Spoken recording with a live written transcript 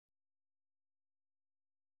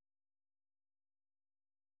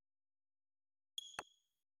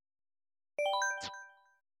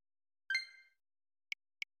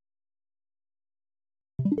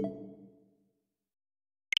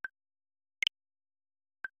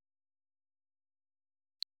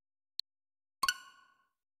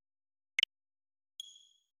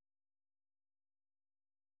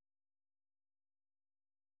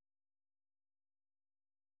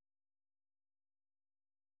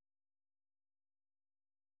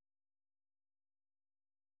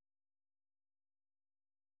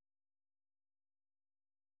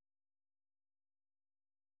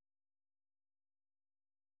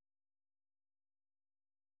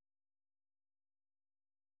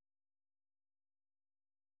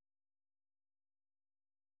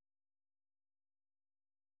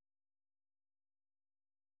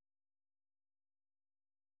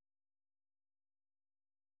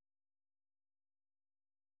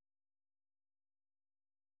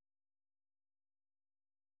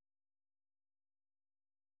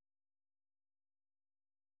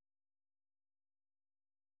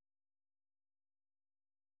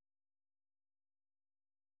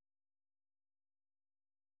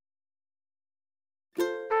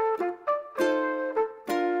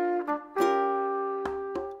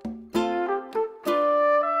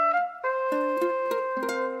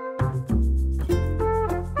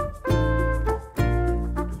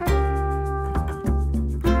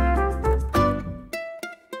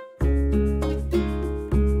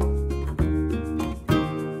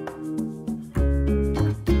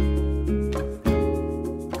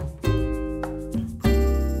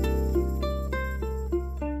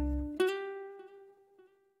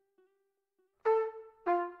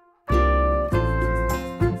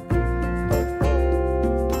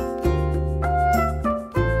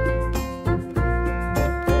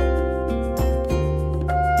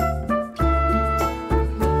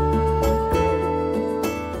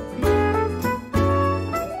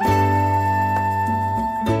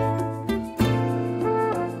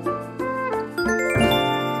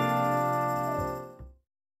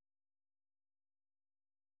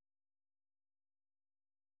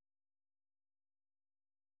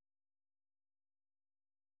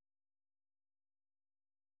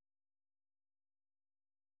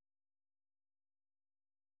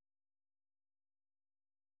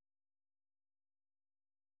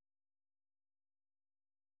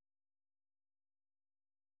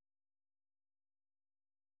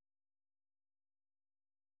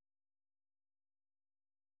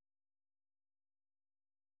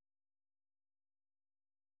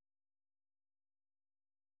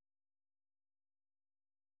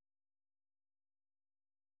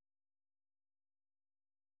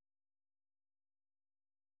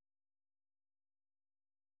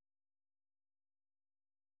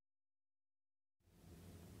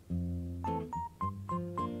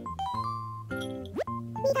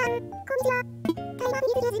みかん、こんにちは。タイマーフ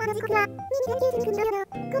リーズゲージマの時刻は2時29分の夜の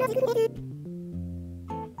この時刻です。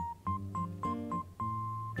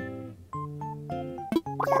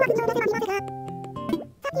今日は苦情だけはありませんが、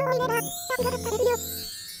発表を入れれば、シャツが出されるよ。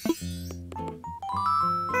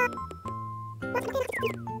あ、忘れてなくて。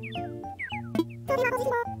それは本日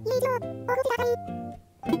も、以上、お待ちください。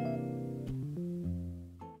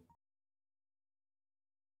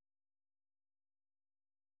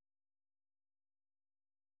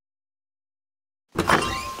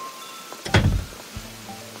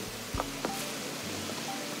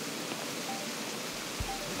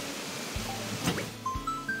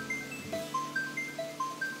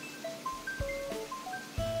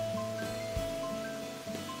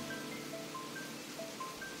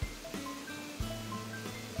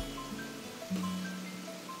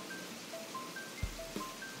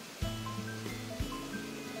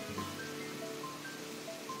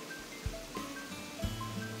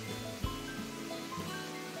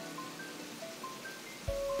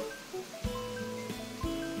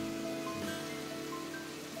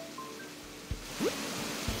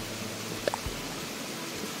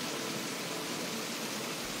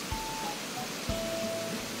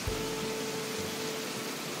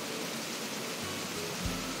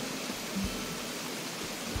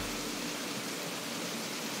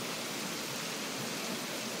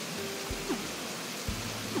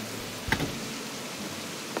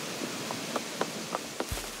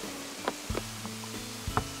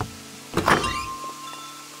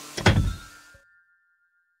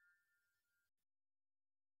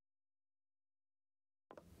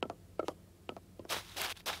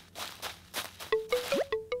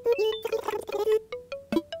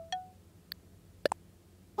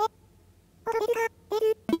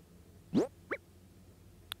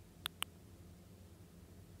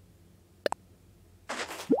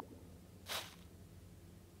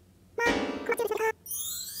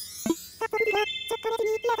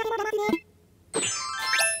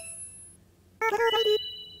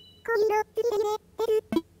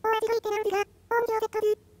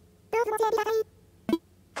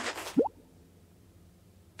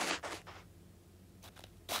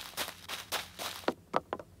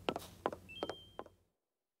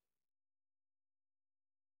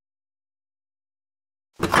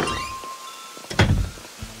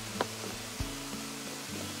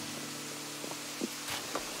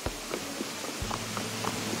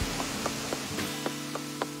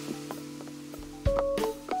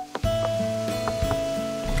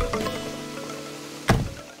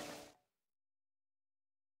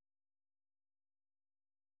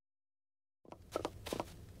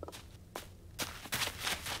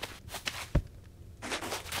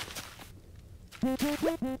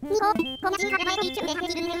こんな新発売と一応で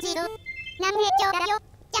自分のシードなんで今日だよ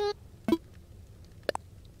じゃん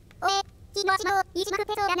おえキノアシノいしまくっ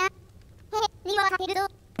てそうだなへへ見は勝てるぞ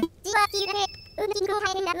じわきゆだへキングを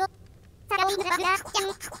入れんだろさらおいむらぶらじゃん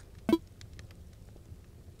ど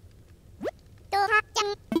うはじゃ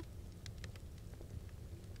ん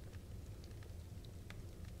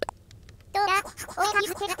どうだおえかゆ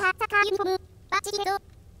ずってがたサッカーユニフォームバッチリでぞ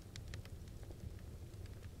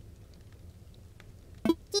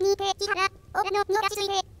気に入って木原オラの野田しつい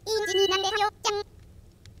でインジになんではよじゃん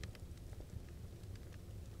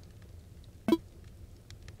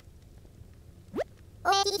お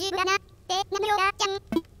え90だなってなむようだじゃん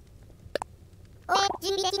おえ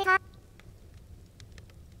準備できるかな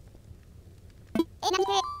に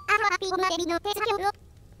てアロハピーゴマベビのペース作業を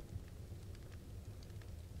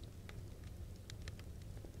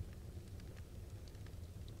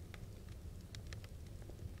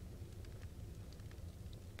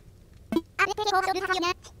あれてけほどるはよ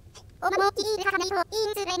なおまもきりではかないとイ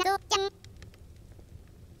ンズレなどじゃん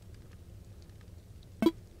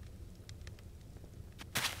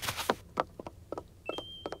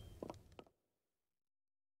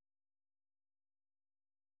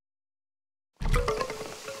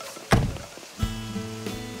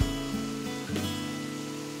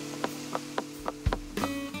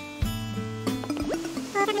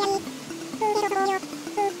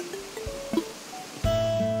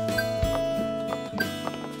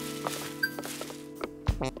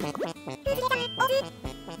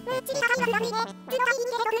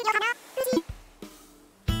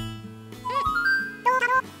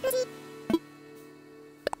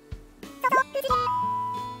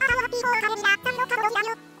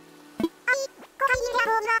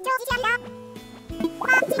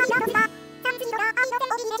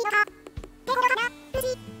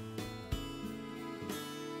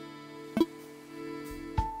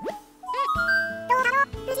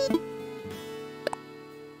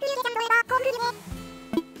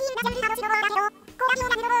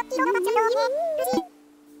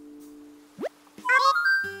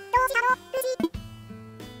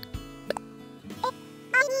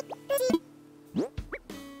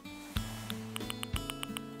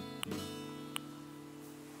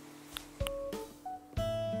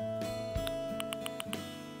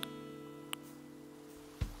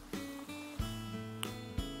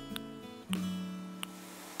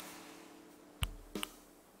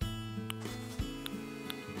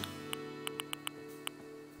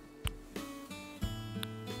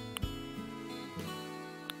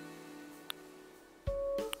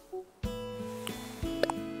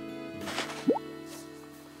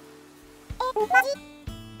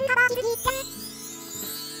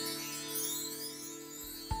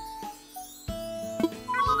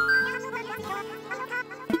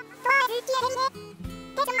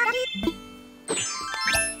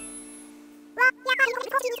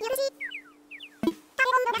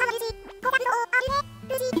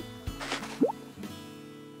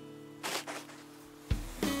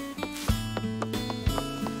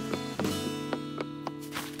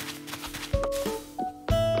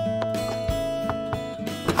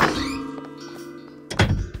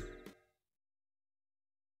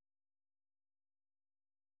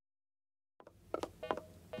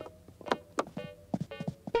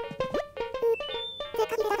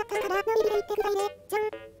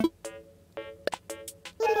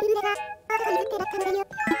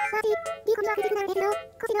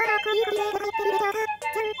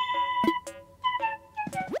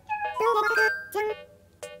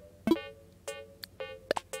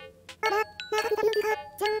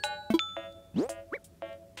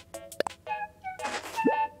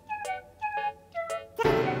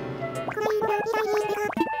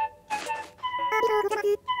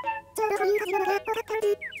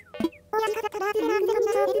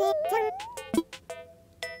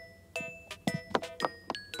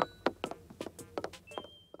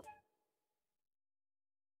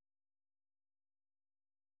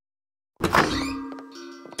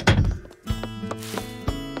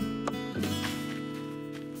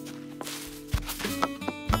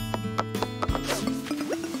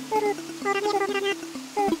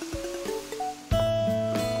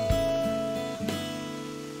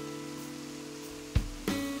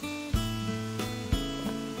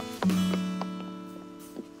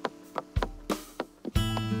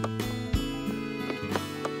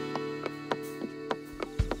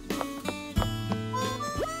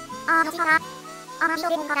あの日からあの日の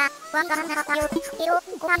レモンからワンがなかったよけど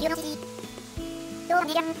ご飯よのしどう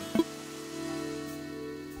ねじゃんう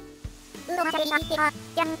どがしゃべりがいってか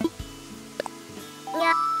じゃんう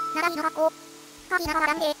や長いの学校神なか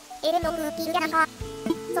らんでエレンの空気いるじゃないか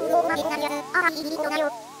そこをまでなるやつあらにいい人だ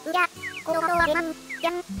ようやこの顔はレマンじゃ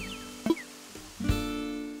ん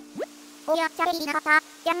おやしゃべりなかった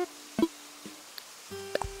じゃん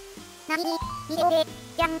何にビデオで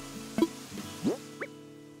じゃん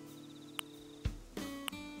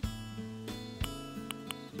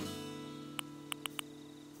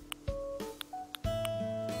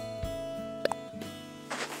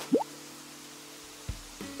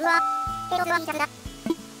うわ、ペロスは2着だ。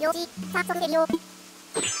よし、早速出るよ。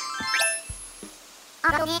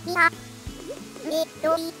あがとね、ミハ。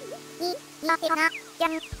ロイ、やってかな、じゃ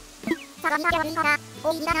ん。相模原はいいから、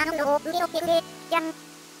おいらなの色を受け取ってくれ、じゃん。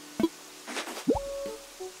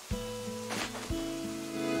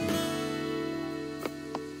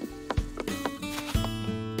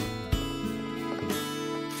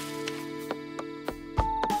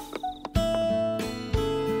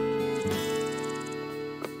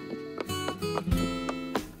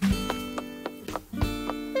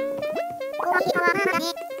いいかわまだね。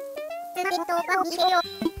つまり元はお見せよ。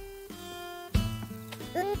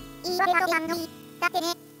いいわけだけなんのに。だってね。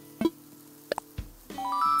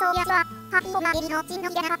そうやつは、ハッピーホマーゲリの真の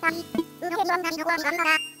日じゃなかったり、の辺は何の怖みがあるなら、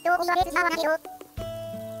どう言われつまわなけよ。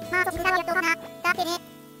まあ、そつだわやっとかな。だってね。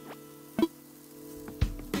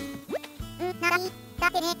ならいい。だ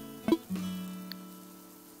ってね。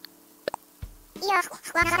いや、わ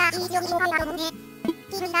ながらいい強みを書いたと思うね。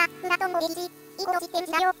キムイだ、フラトンボデリシ、いいこと知ってる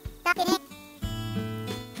しだよ。だってね。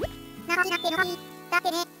長くなってのはいい。だっ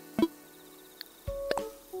てね。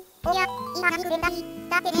おや、今何くれんだい。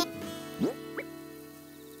だってね。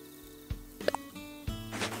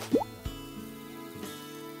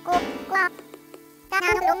こは、だ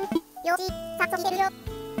なのよん。よし、さっとしてるよ。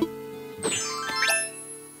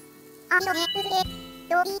あみろね、うずけ。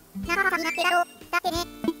どうり、長さになってだろ。だってね。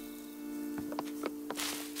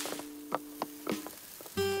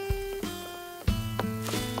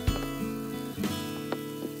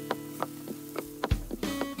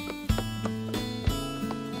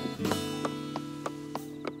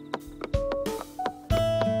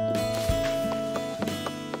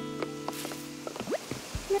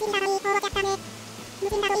無人だのに、こうやったね。無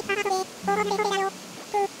人だのに、パパとで、ボールでそれだよ。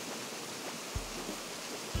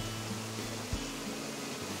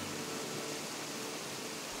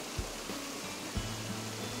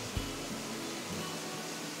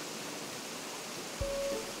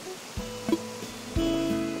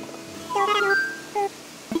どうだろう。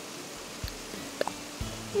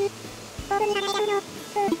ボールに流れちゃうの。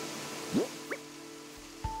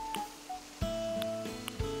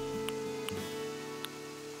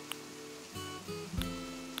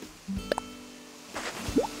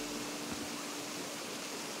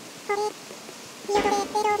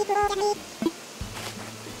動力をじゃない。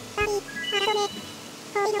バリ、あらどめ。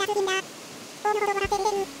こういうのが続くんだ。大のほど笑って見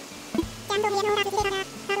れる。ちゃんと家の裏口でだな、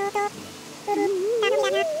だろうと。頼みだな。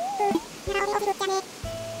ならおり落ちるっちゃね。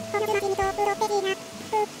このズマキミとプロっていいな。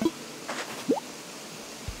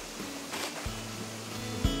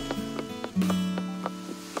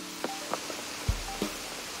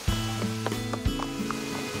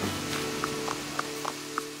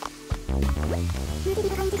無事に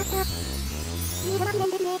感じがした。見えがまひれん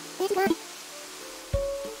ですね、ページが。ど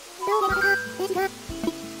うでまたか、ページが。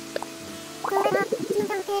これは、新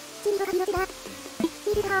さんって、新と神の血だ。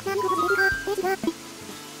見るか、何個も見れるか、ページが。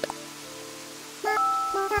まあ、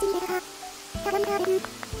もうさ、見れたか。鏡が出る。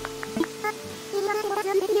あ、いいわなでもラジ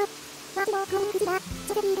オにできるよ。わしも、この口だ。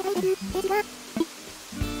書籍に入れてる、ページが。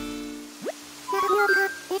中不要日か、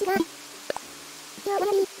ページが。今日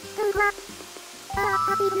のに、今後は。ああ、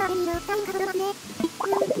ハッピーブラベリーのサインが届きますね。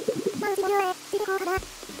マウスの量へ、してこうかな。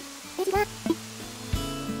ページが。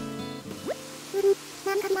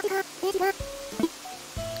何か見ますか、ページが。わ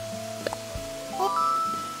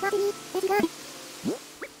しに、ページが。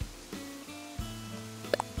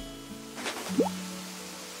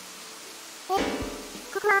こ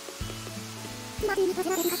こは。つまりに閉じ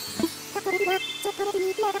られるか。ちょっとですが、ちょっと別に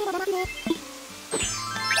目が出てますね。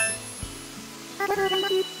ありがとうございま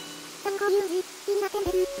す。参考有事、気になってんで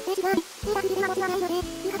す。ページが、見たくてでは持ちはないので、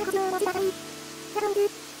見方こそお持ちください。ガロンズ。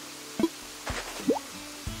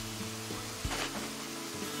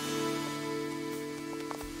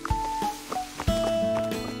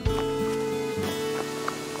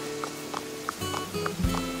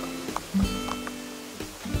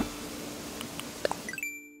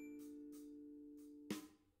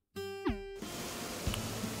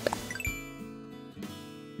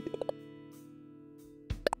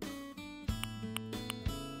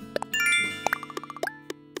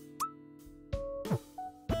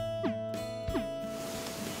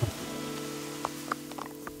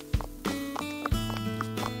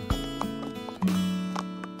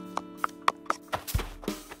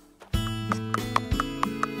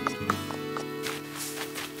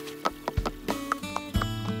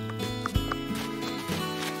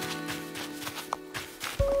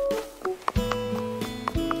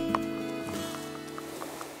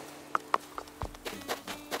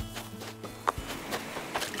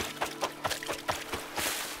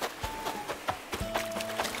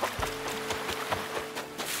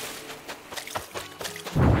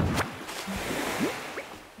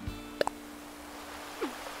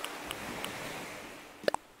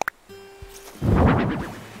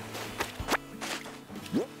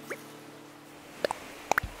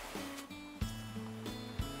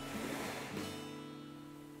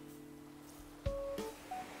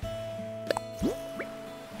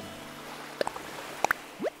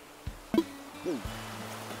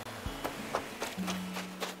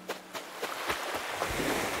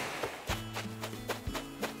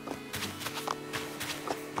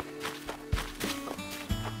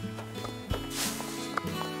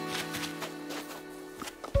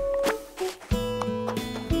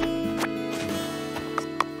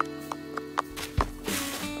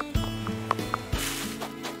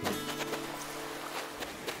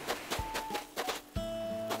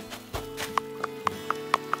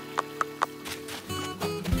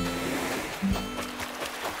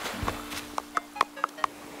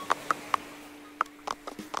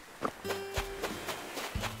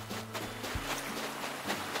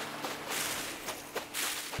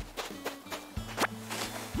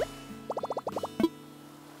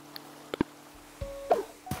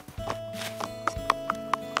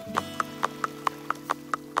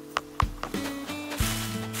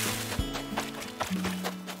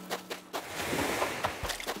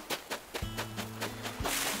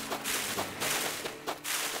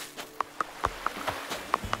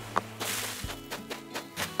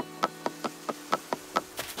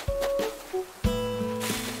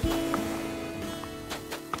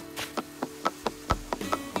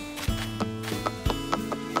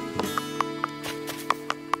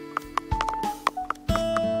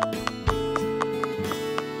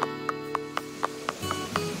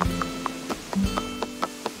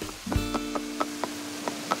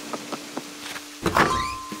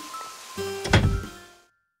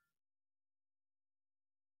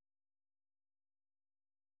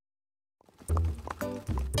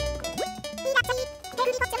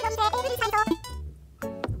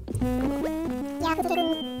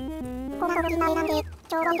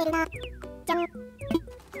超ロイデルな。じゃん。有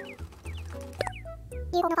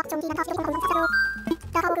効のファクションキーなんかしてるのかだろう。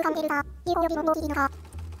ダハオルカンデルだ。有効予備の大きいのか。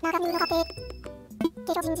中身のかって。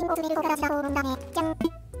化粧人参を詰めるとガラスだと思うんだね。じゃん。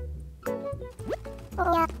こ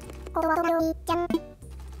こや、ここはどなよみちゃん。こ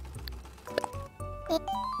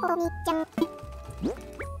こみちゃん。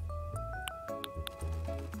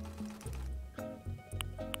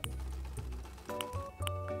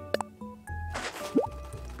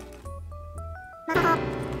また、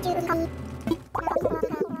十分かに。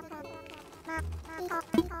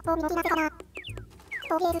もう見なせかな。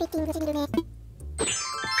とりあえずリッキングすぎるね。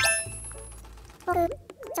僕、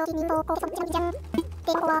長期民放コーソンちゃん。で、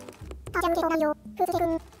ここは、たじゃんけどないよ、ふずけく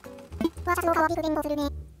ん。わさつをかわびく弁護するね。ち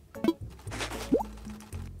い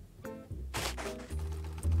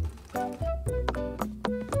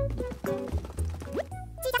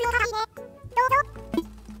ちゃくのかわいいね。どうぞ。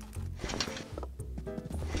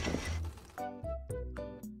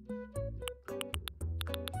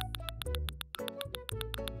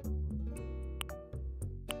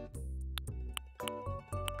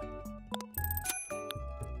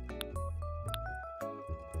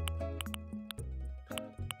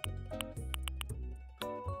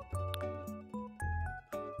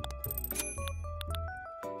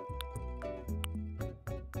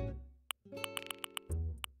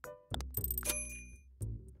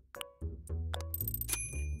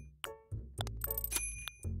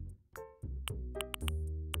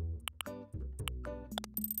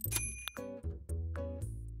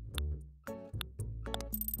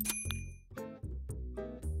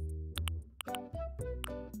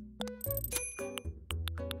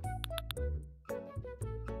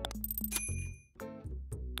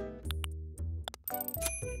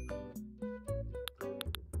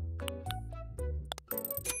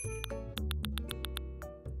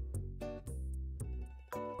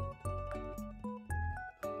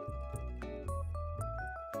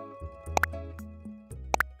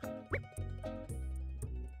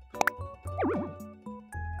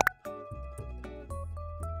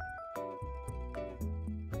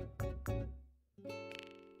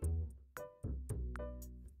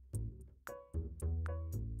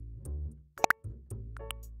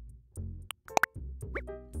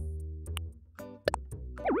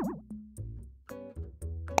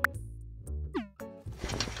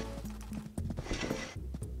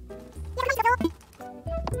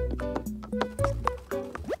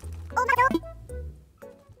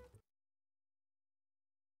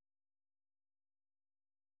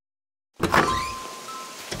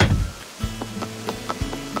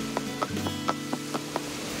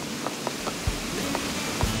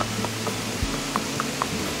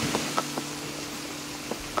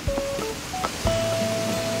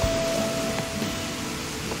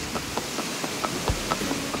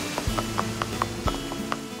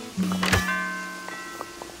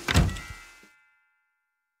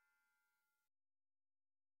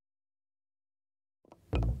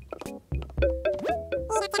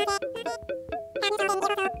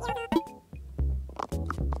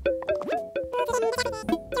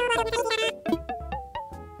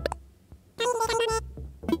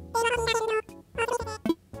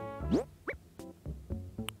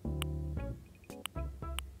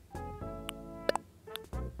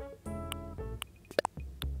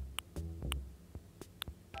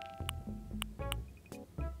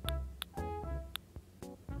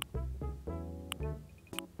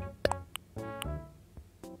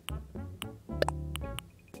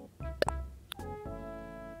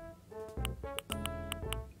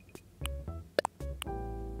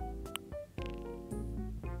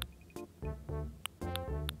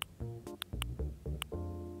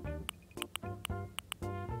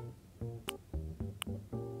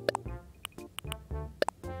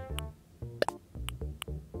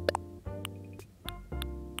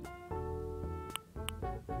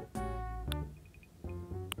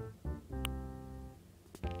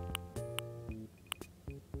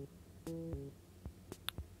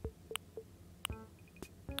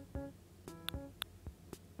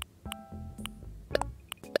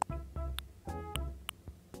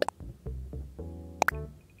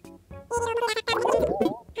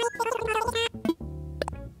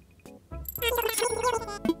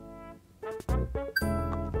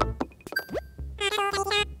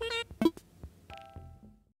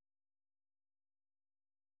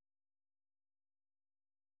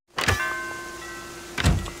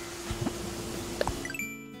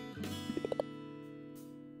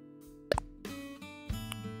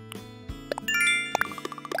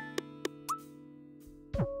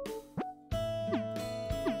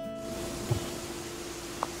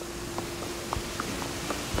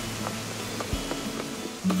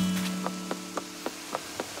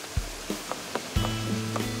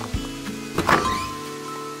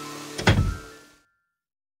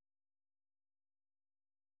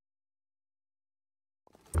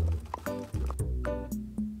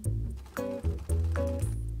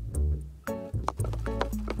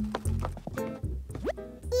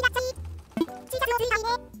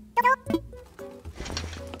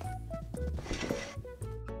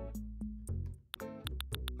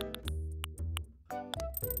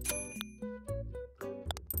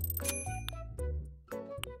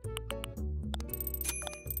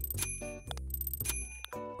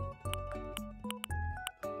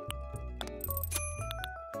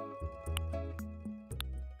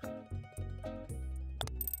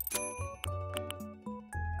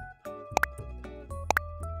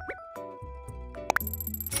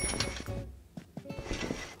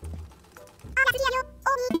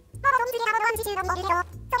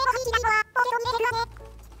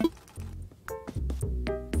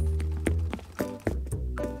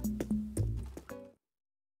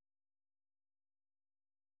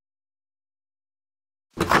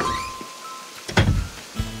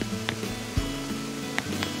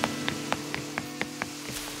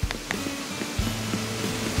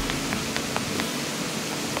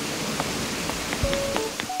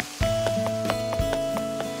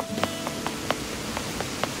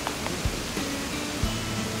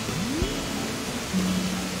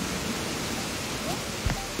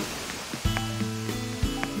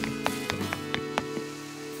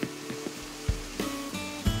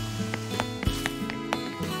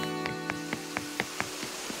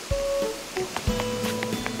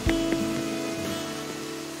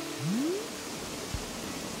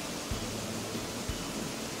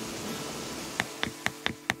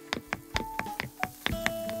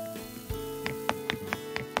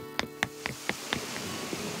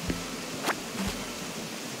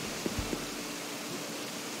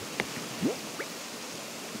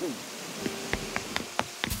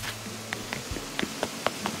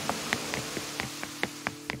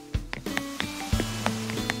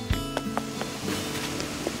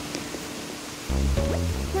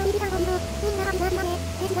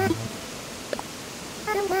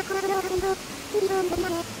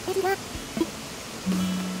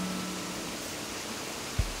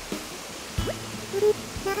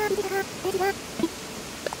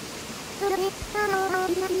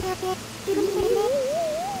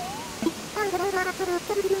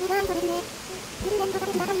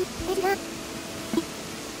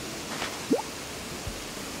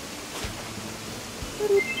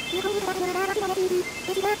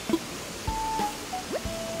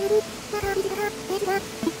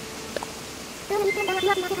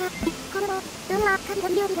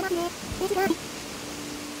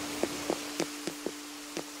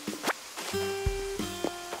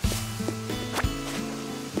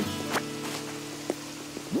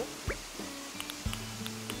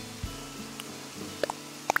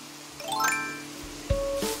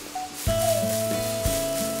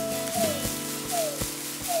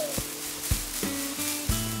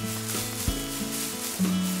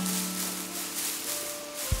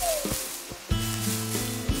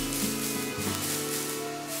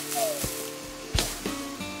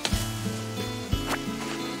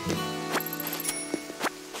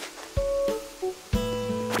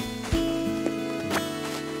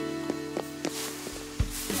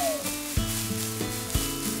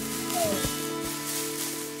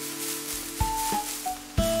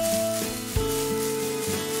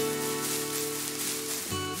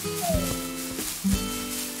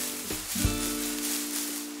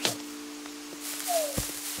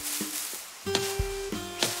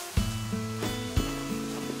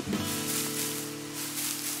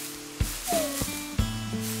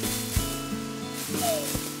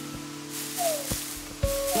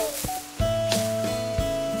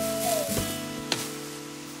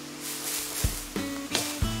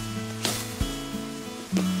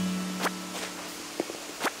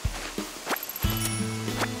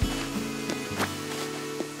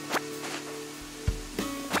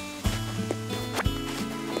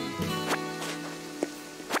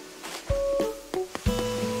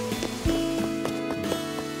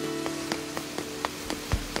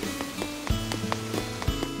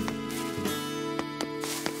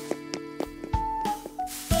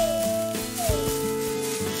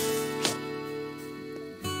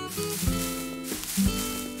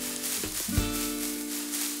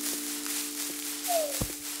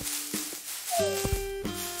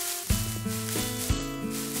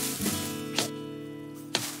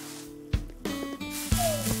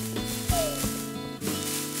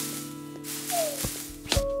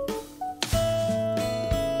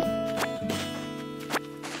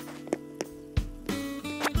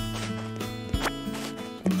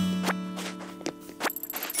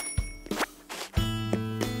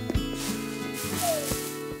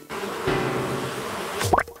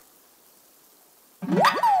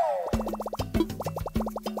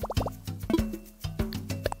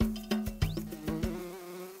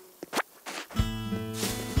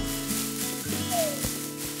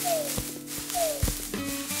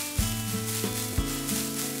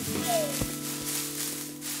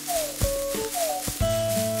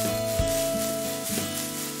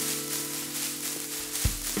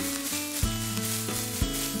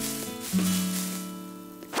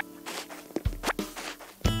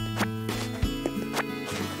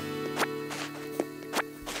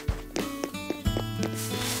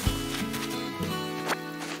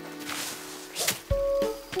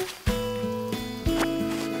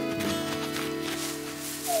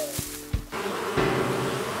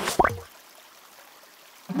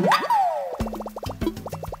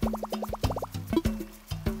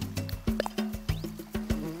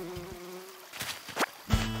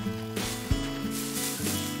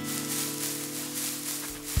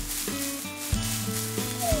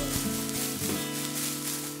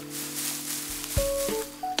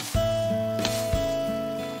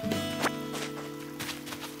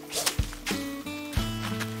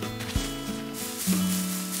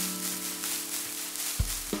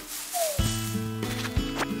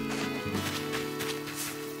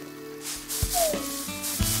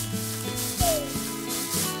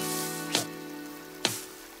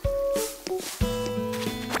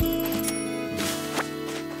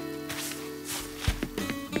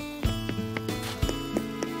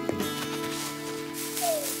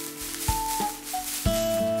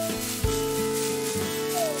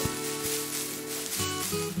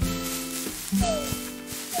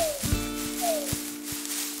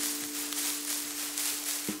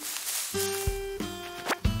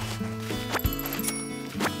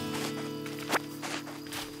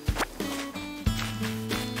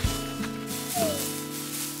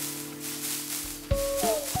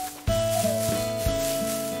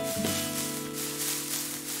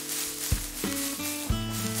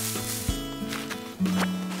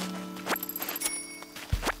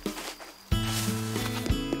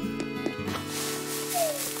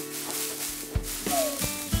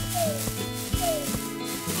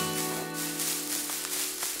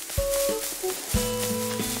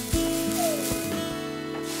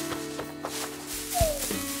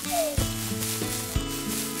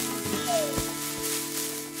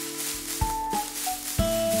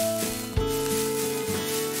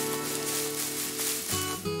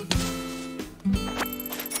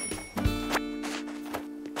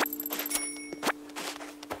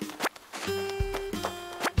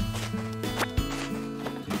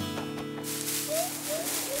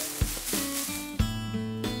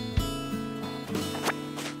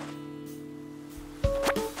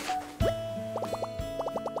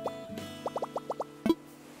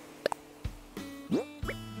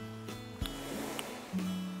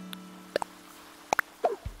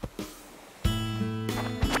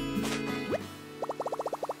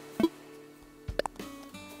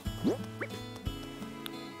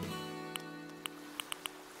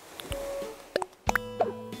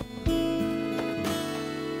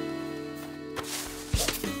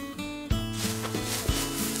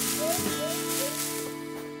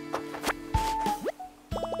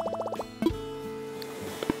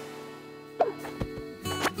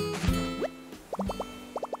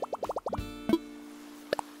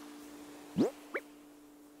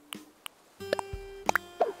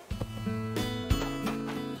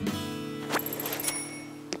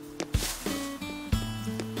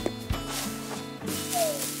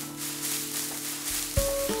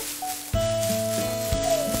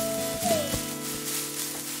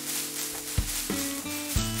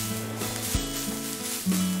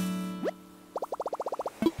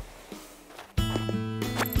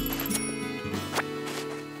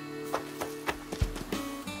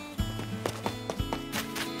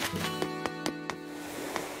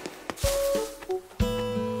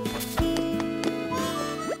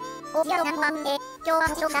こちらを何個あるんで、今日は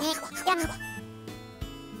もちろんだね。じゃん。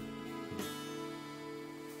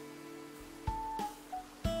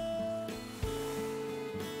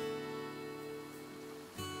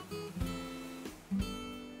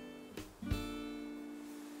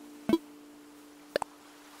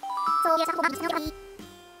そういやさこが別のがいい。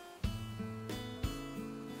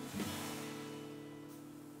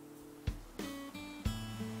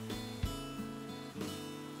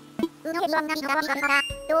うのへりは何が悪いから、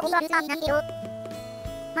どうも悪さになんでよ。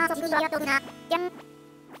まあそっちにはやっとるな。じゃん。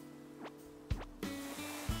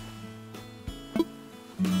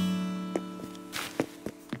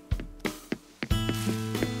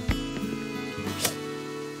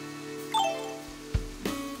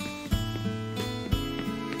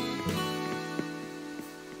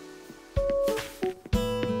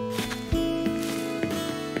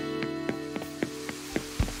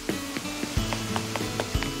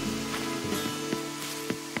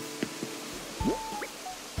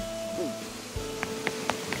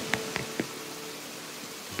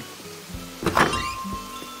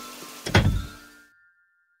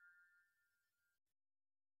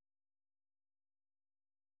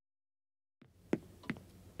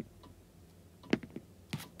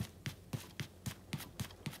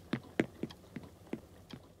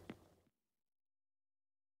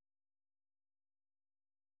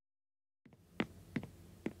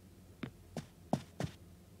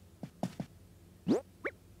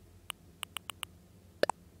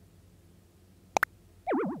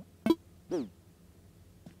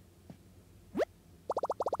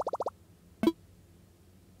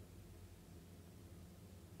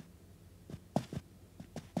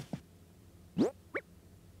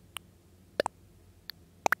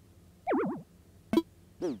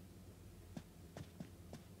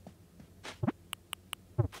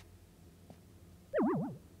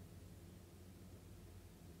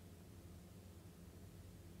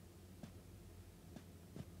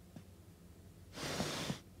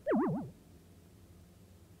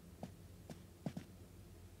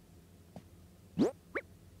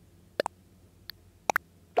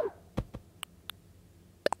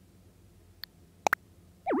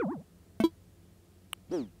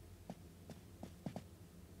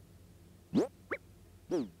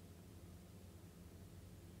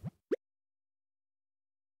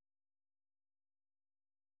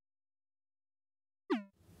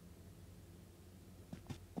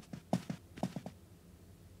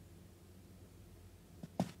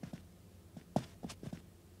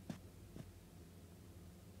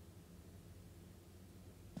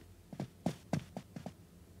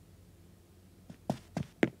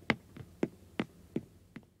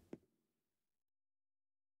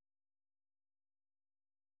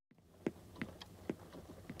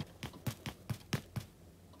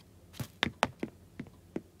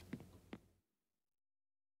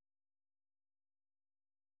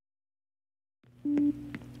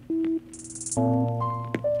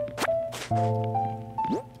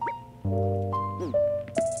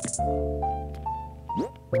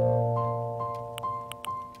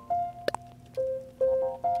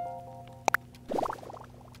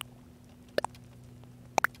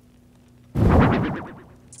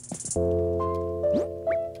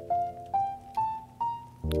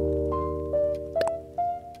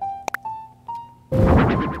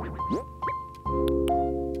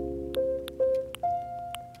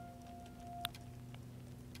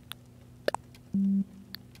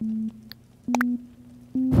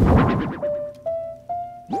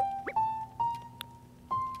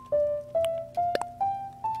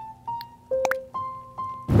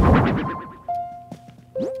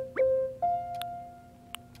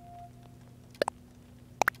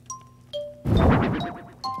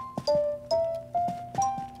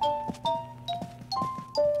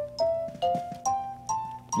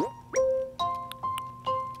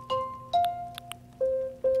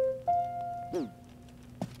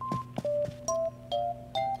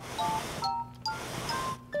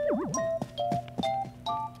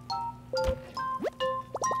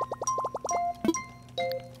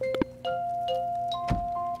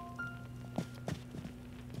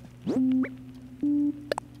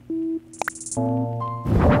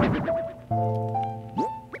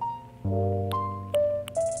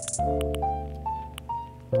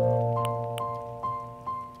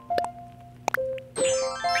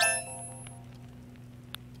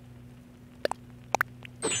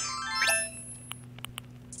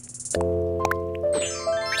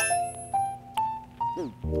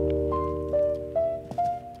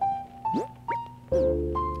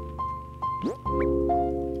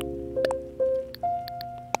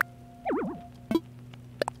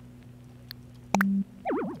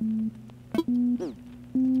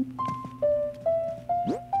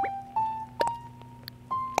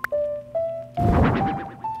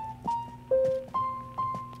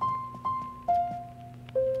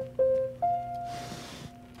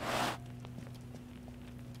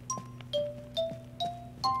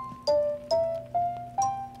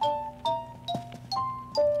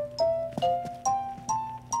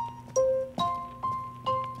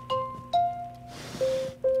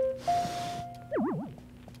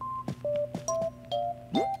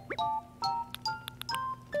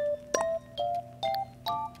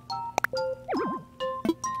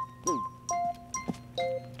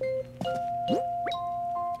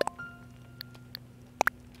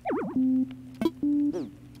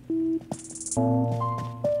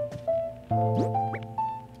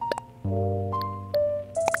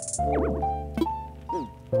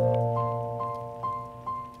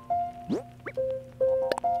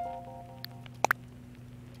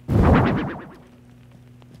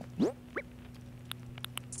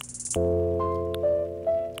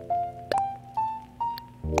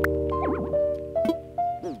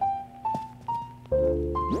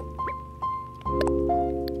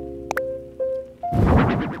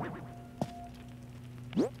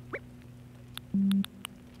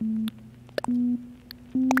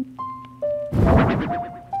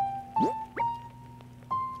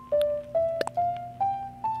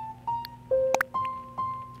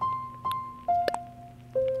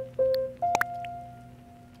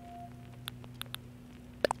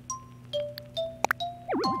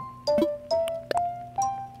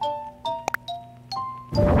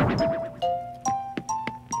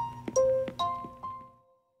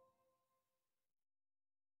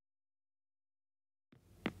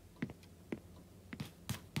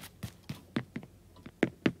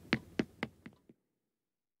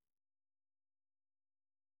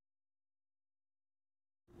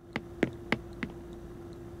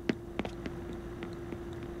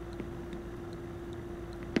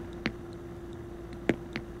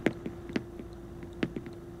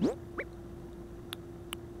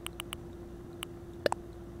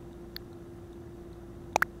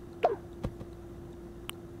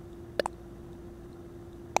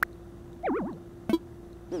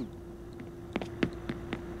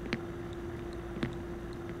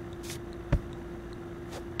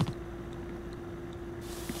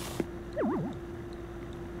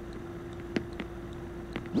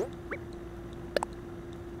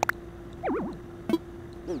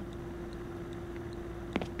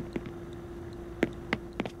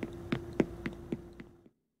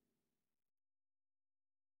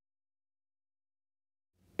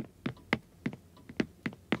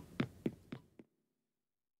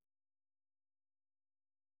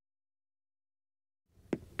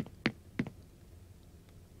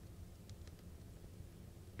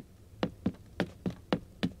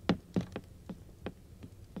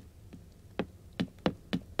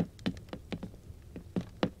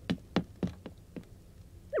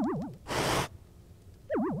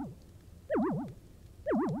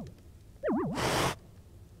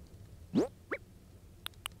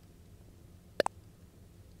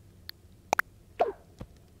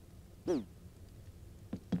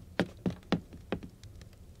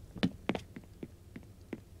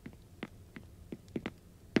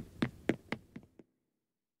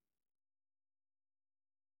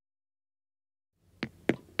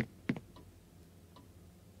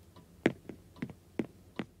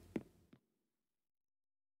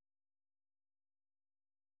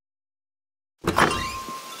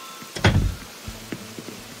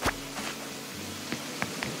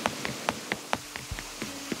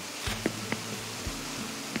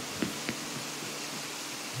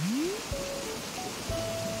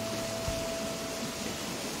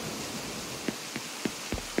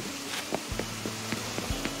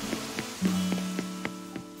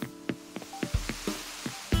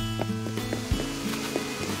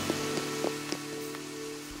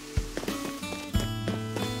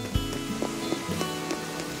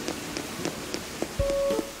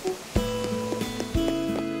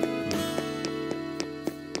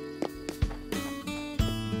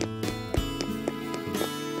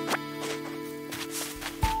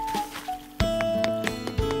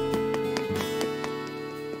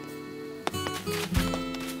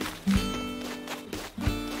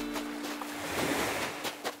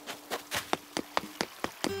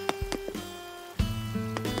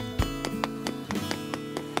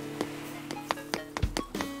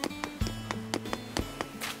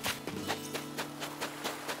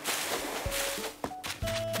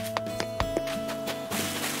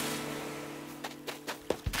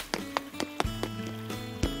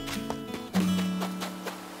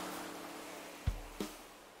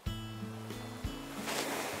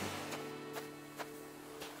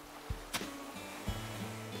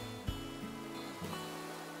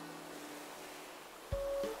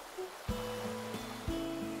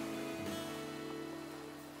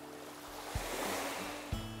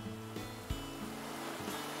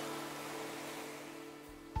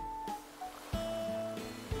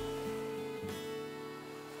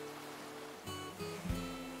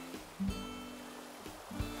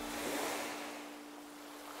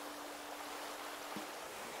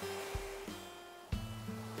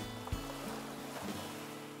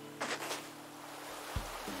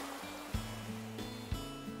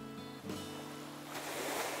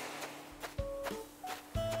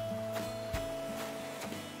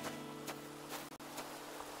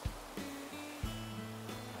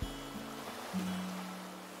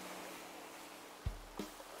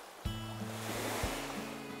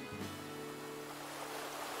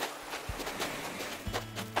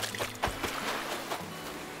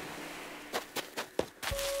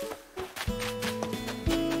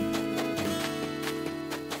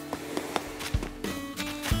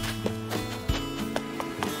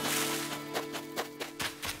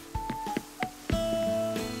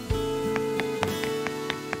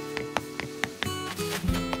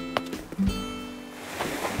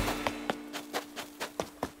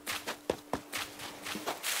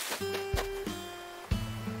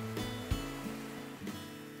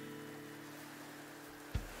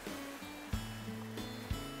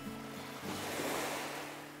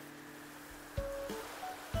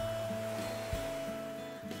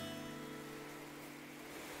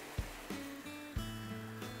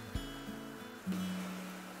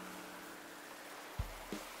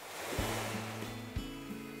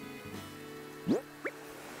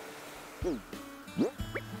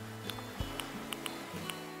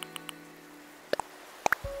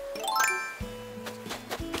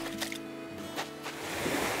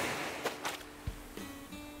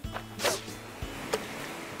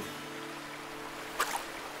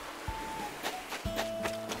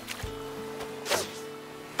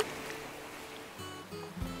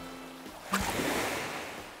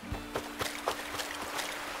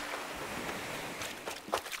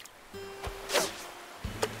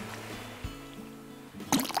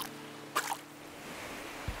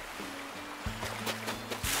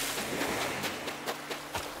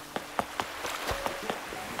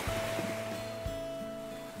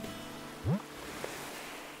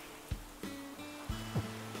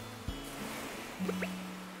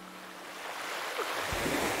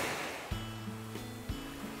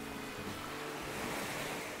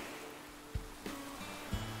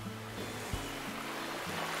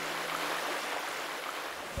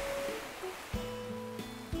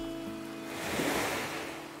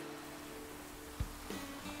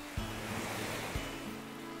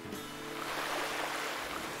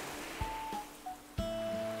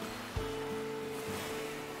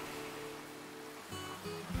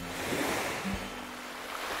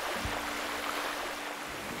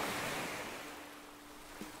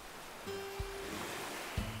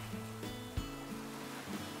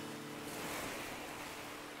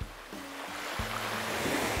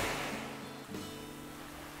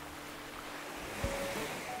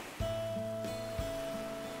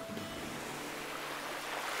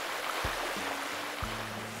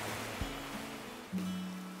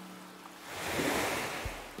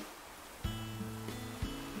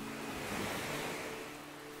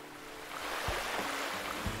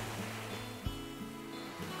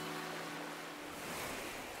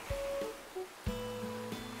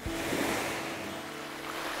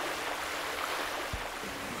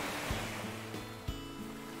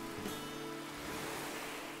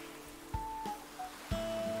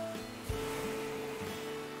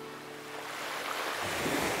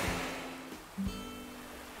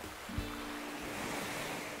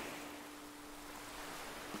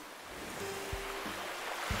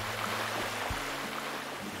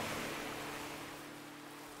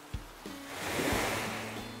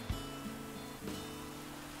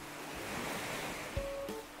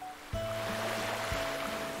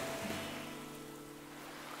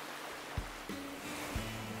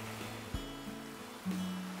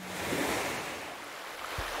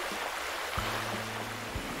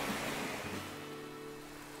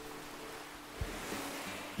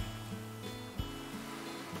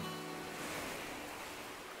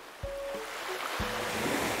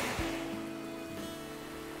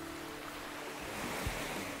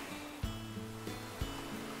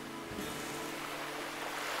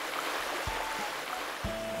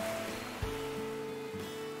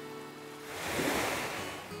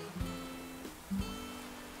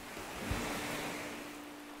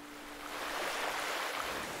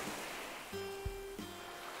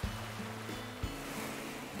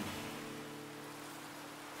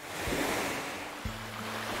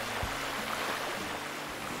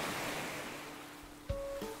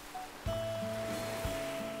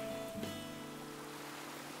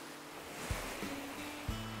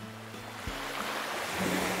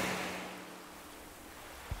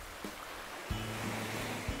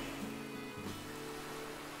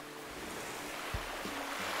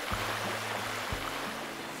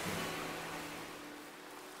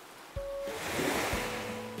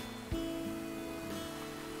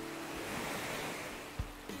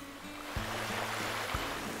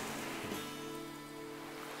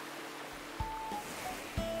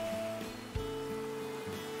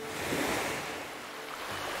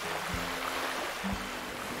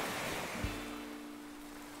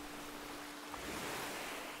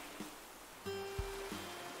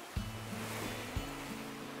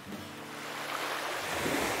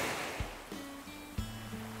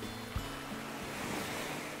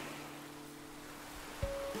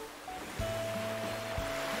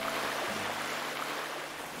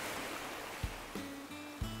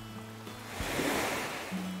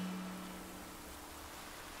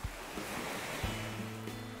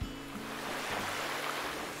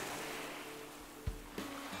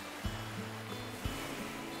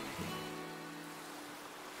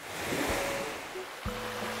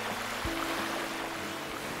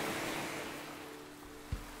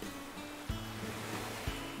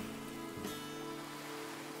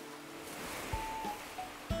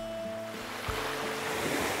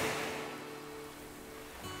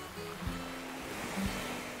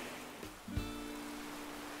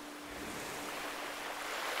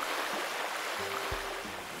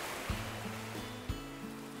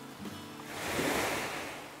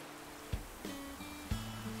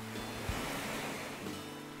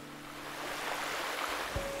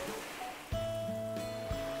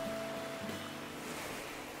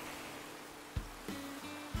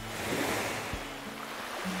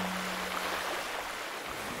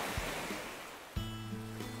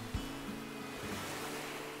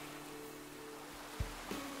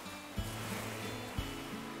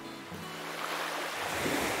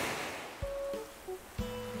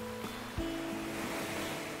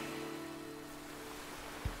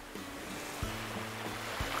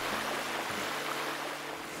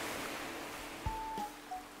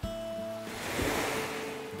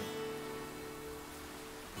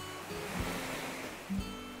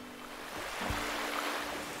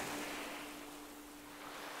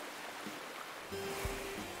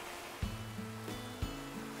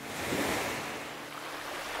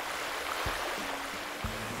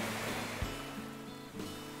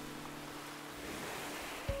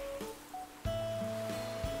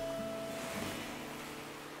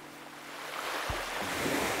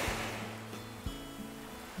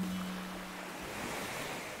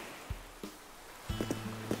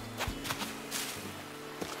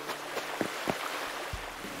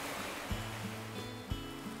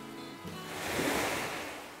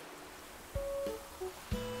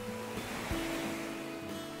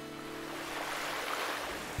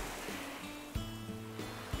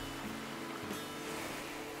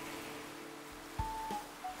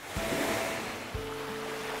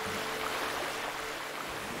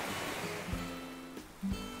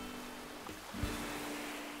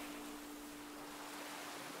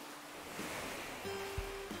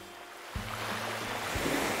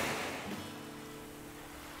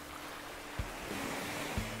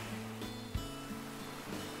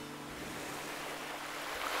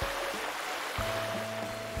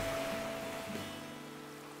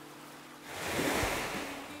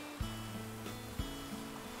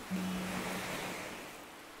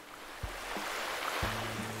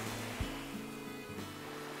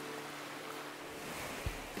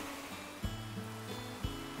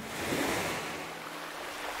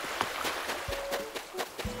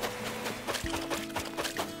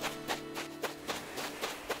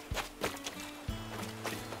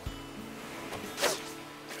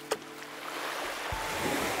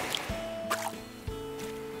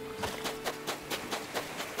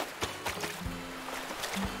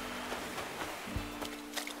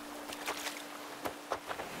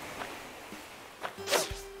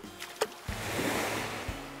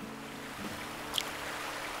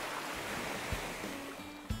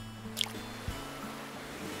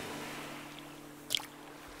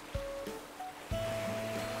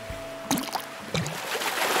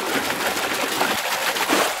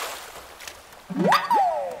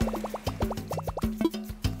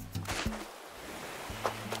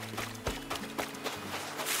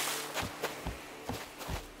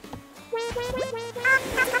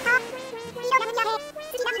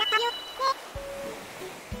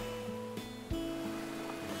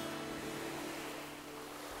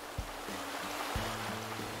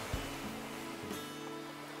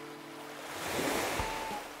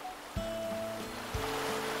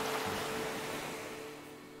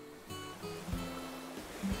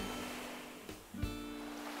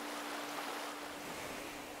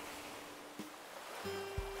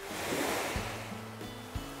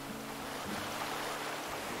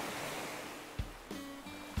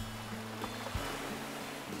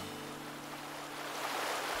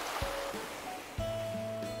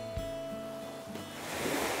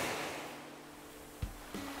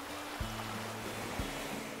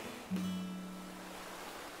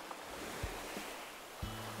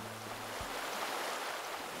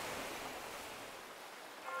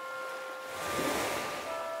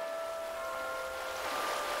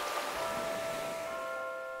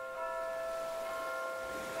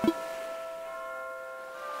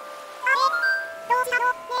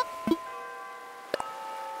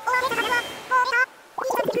「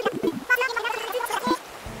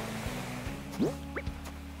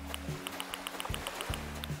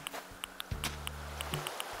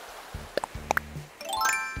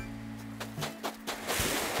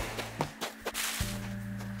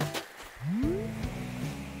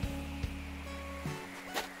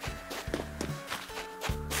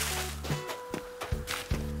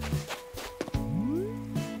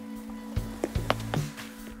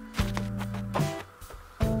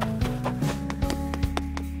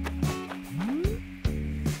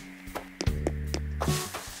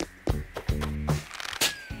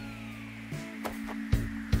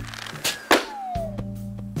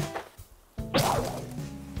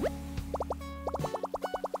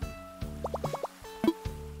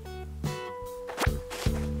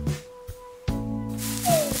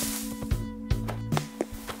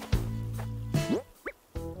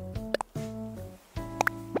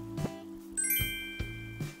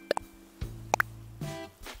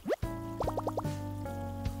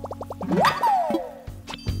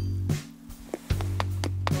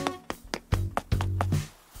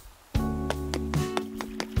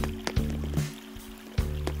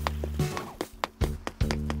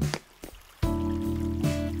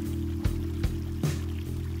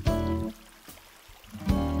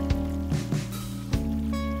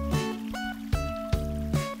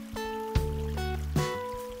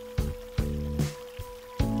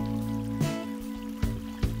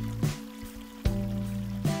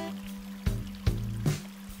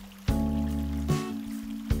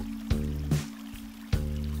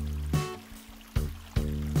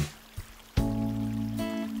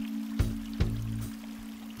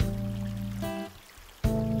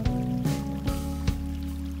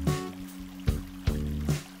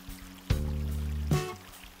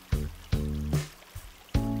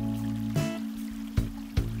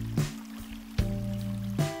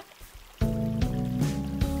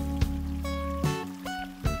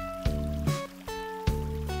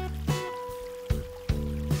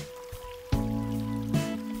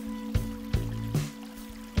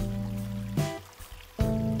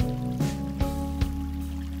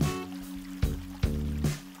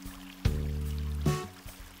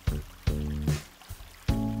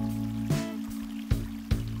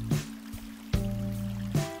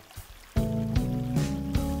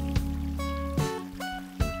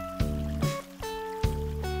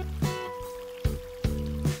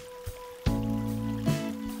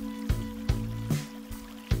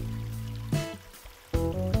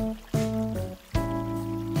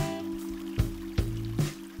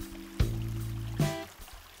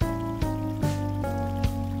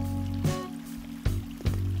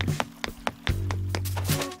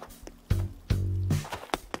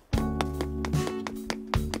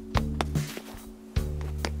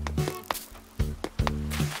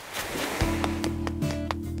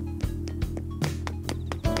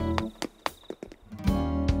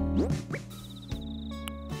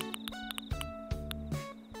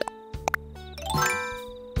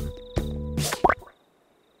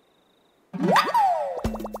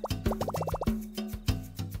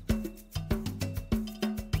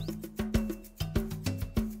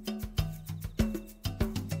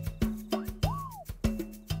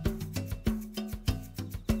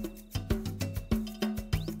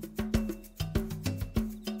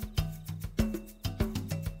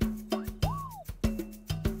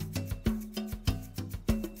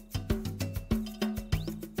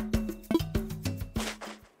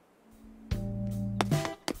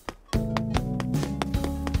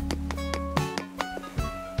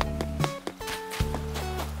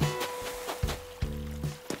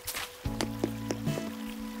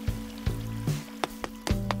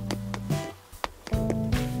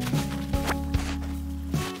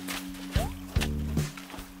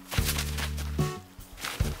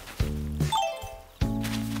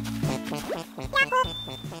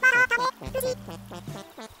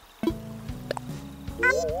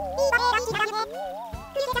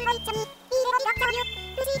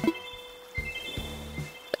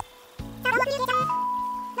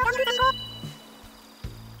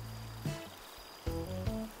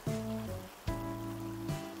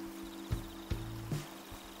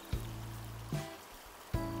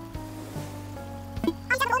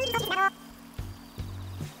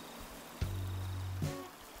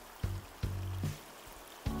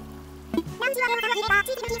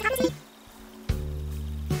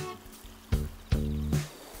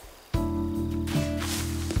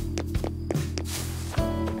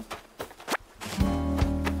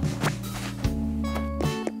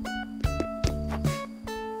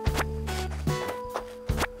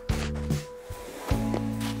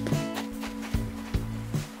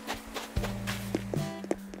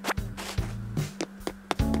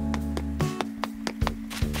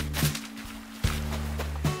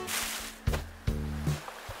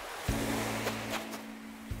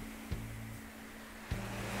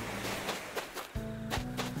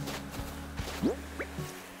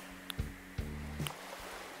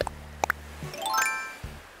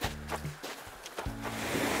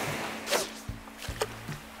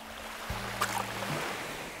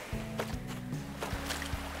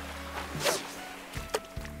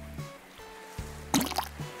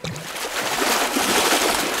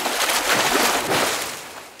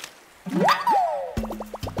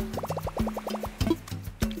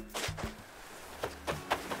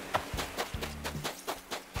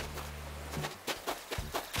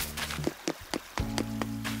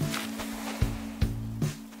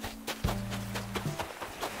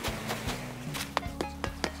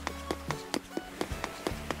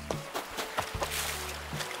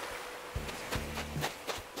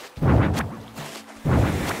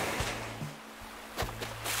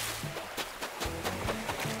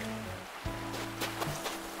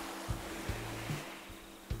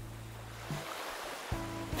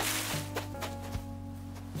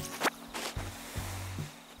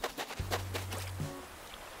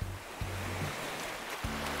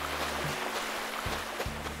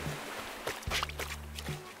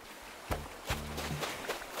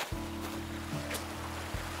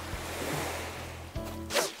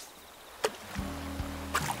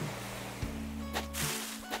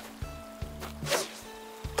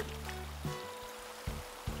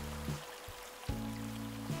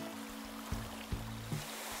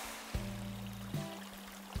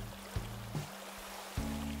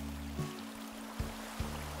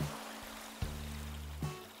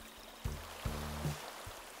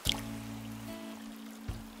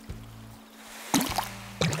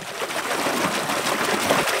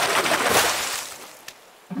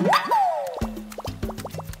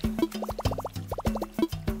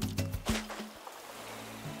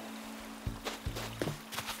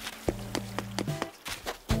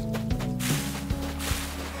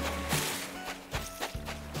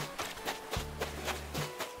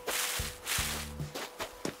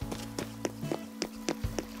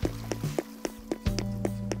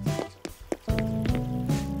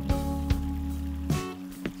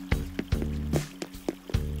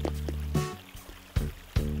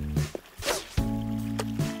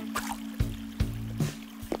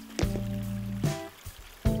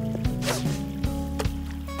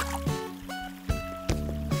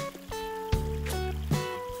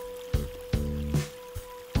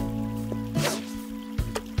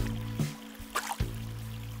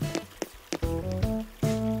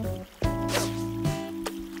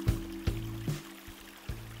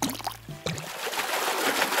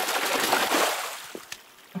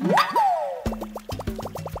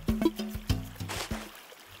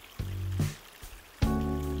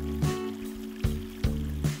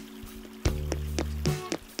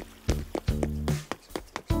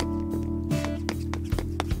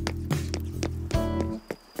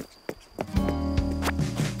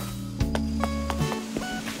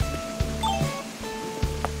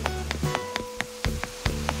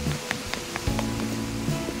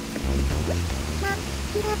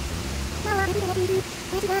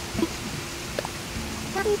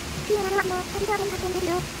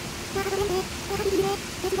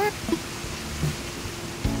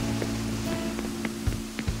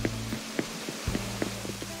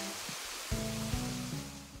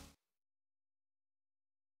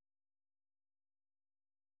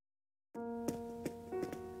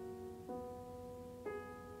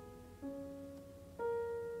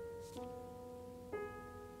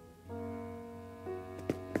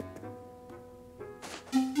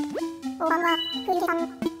お晩は、冬毛さん。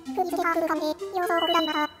冬付けが空間で、様子を送らん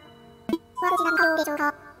だが。悪知らんかようでしょう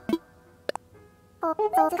か。そう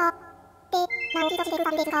つか。で、直しとしてる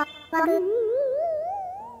感ですが、悪。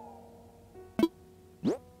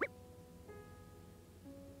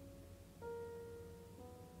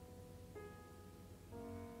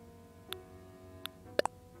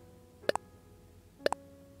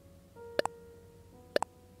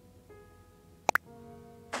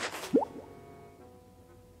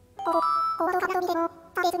小窓から飛びでも、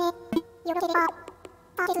されずね。よろければ、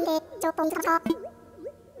されずんで、ちょっと見つかった。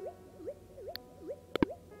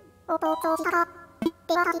そうしたか。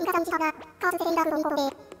では先に片道から、カースセレンダーフロに込ん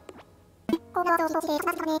で。こんな調子として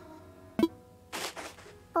話したね。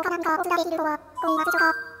他なんかお伝えできるのは、こんな箇所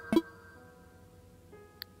か。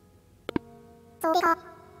それか、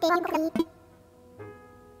では僕らに。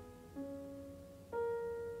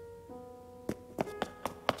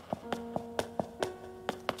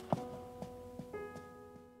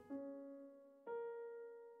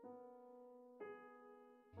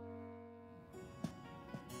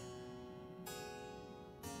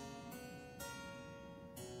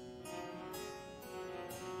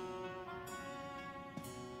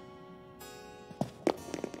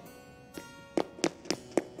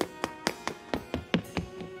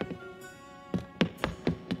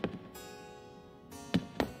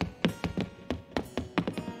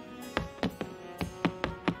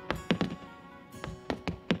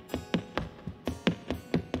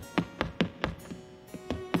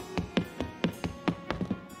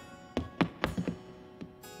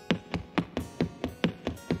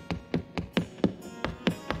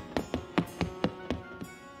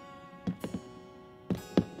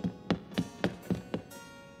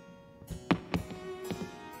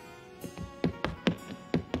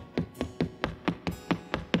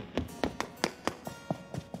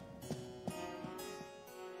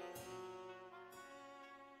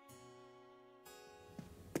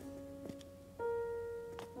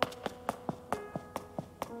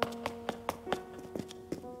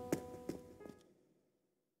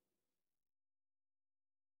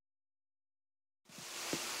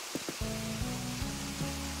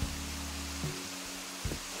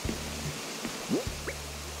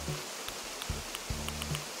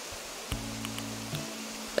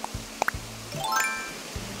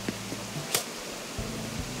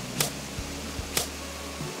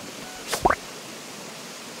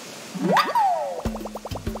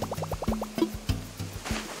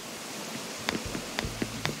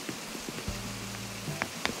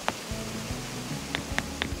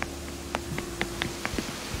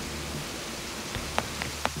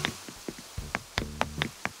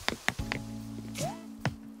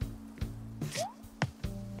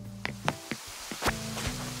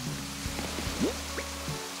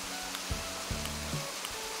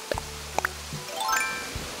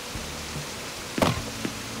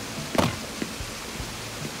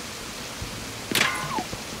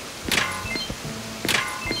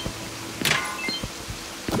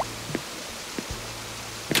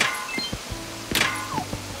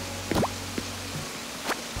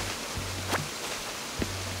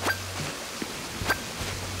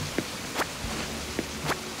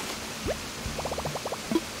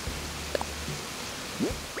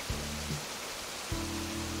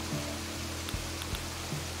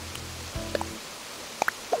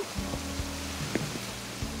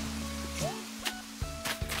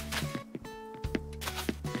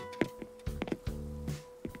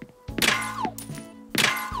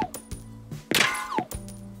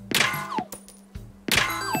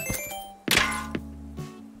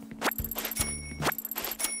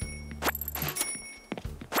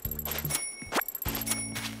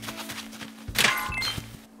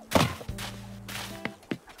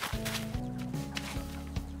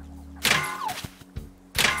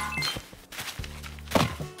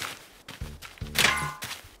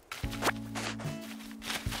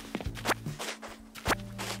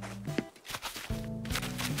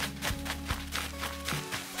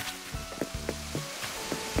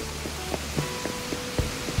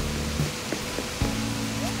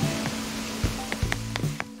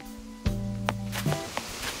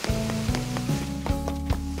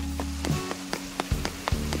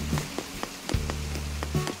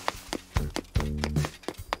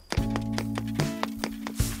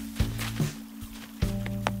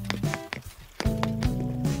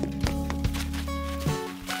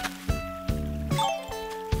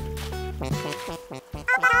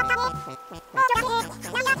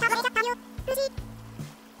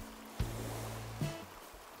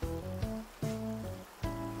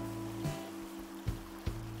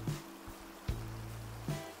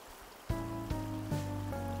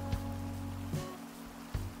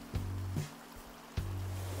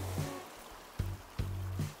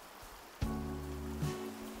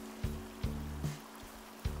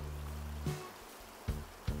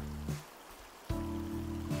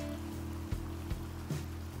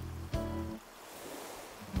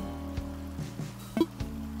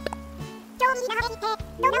興味流れにて、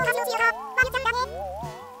どんなお話をしようか、まゆちゃんだね。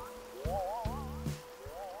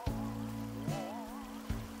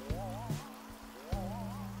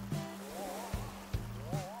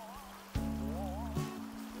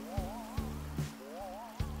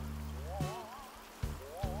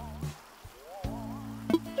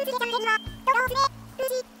ルチゲチャンネルは、ドロースで、ル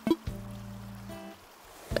チ。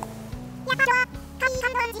やっぱりは、会議看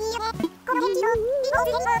板人よね。この返事を、リボー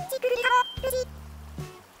ズでも、チクルルハモ、ルチ。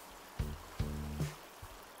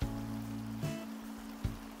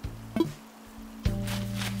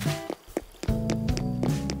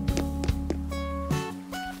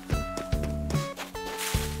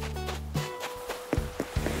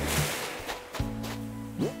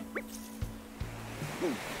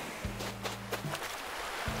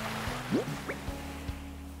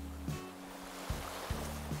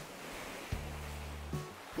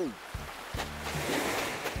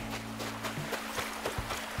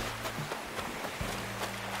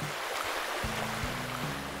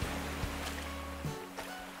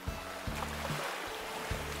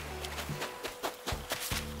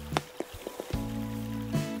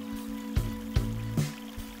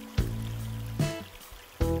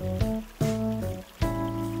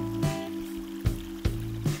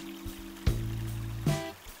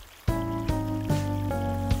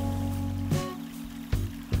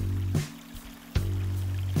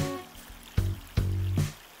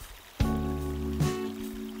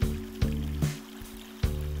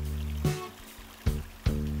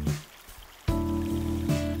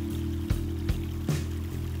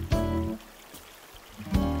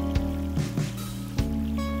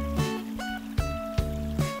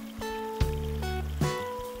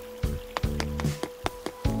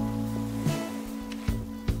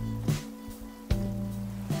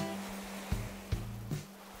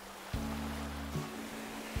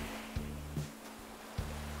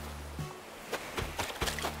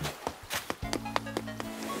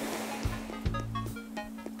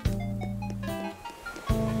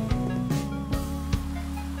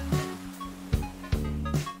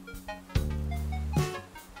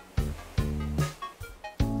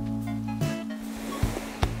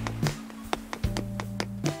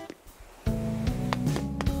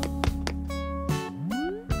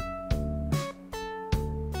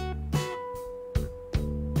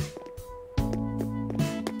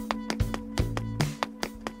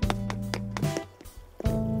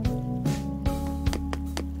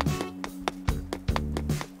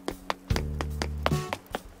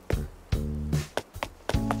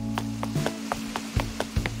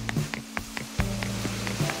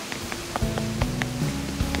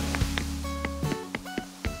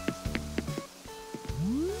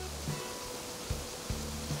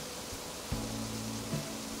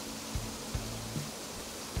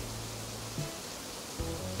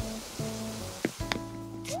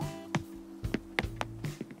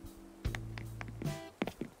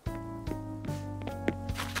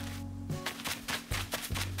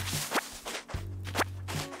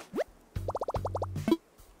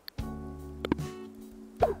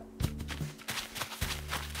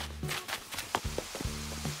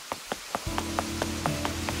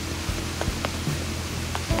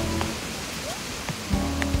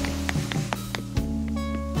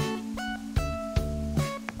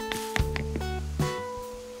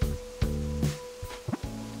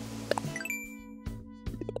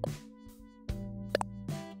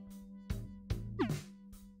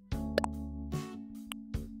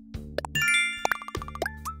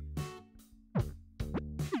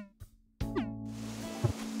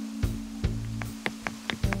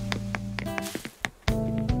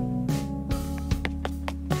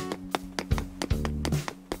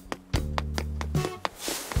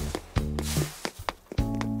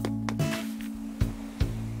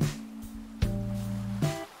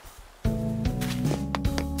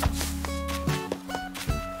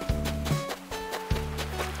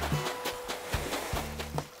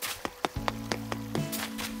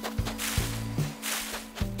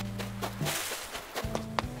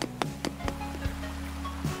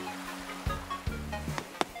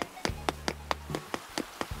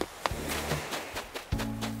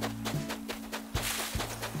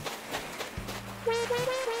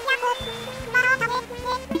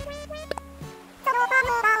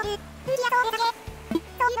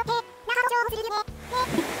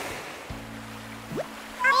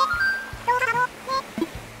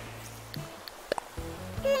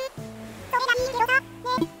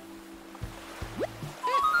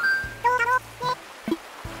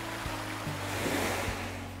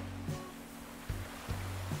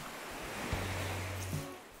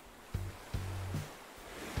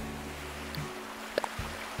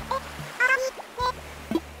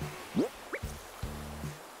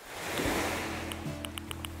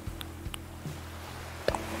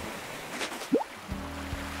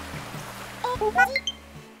交換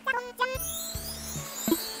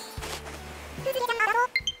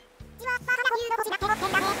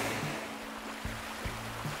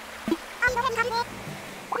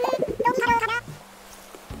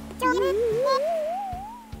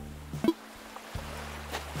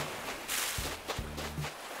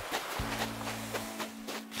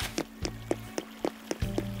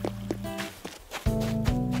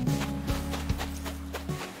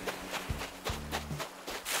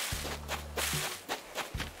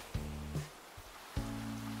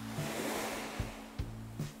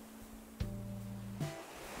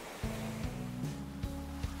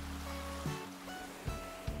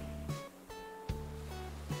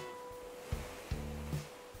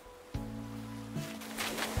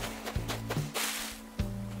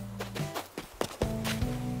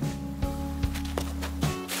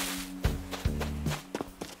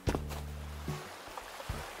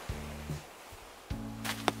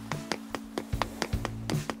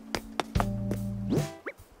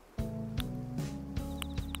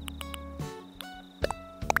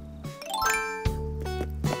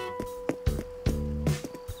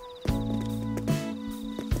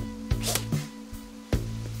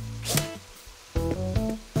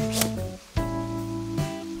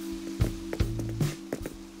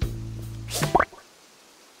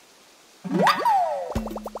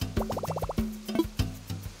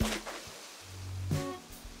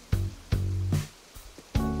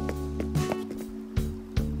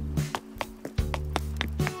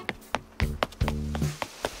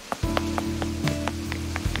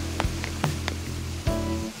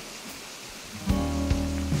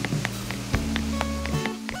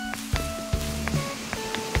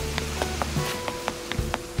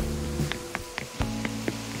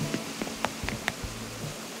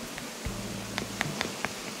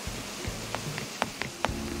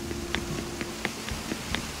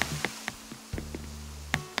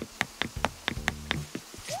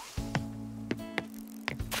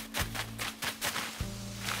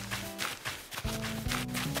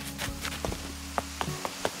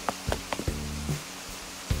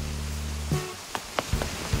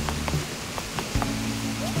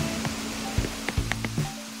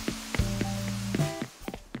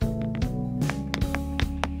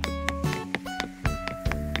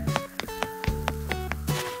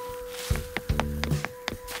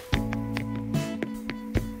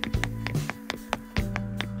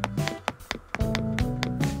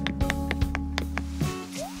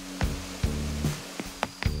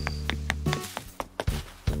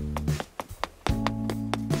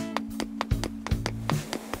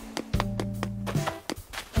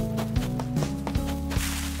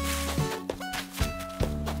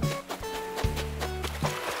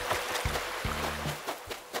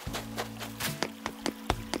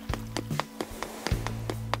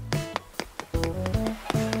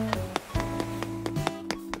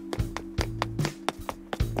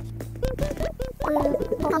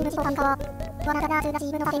主と単価は、わながが通がチ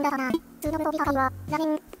ームの加点だから、通の武装火火は、ラメン。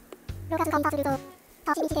6月間パすると、立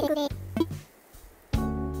ち見しててくれ。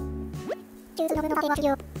中通の部の加点は終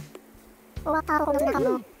了。終わった後この砂間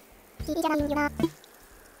の、日々じゃないんよな。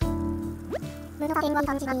無の加点は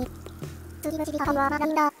短時間に。次のチビ加点はラメ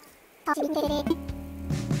ンだ。立ち見しててね。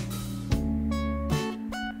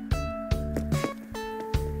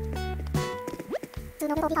通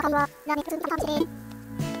の武装火火は、ラメン通に感じて。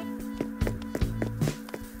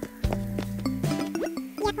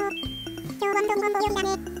今日はどんどん読んだね。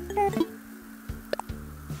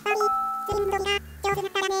ツインドリが上手だ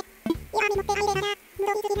ったらね。弱み持って入れたら、無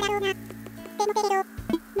理すぎるだろうな。でもけれど、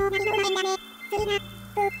もう何もないんだね。釣りが、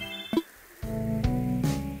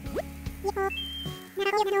な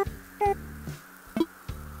らこういうの、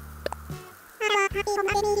あらはハッピーホンま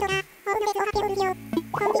でにいろが、ホームレスを発表するよ。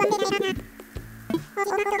コンビワンでないらな。欲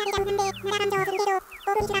しいものが出ちゃうなんで、なら感情するけど、オ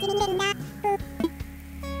ープン知らずに見れるんだ。な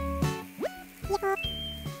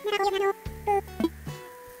らこういうの、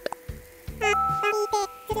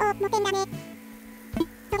持ってんだね。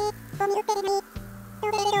それ、ゴミ売ってれない。ど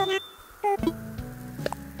うせれるような。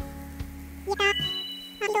やった。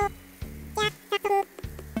ありがとう。じゃあ、早速。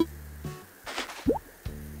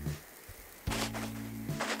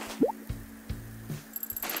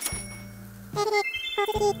コース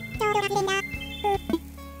次、ちょうど楽園だ。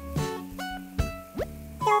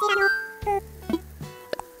どちらの。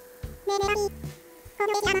ねえねえラビー。こ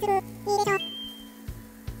の駅はまっすぐ、いいでしょ。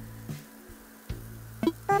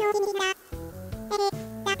大量筋肉だ。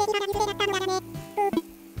だって今が譲れだったんだからね。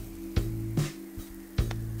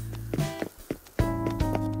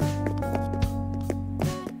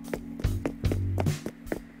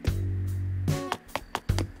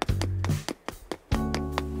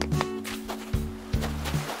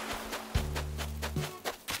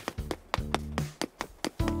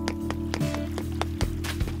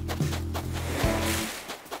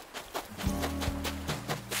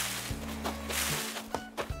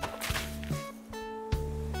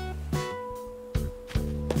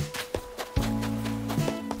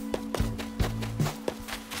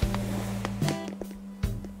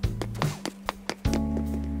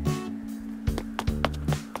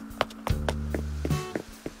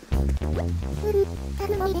多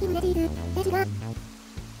分も入れる嬉しいですが。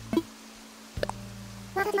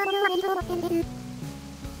私は物は練りを持ってんです。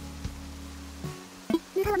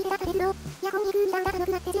ぬかを見てだったけど、やこんに風味がな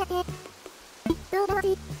くなってしまって。どうも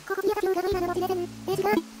し、ここにやったのが今の持ち出てるです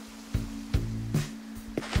が。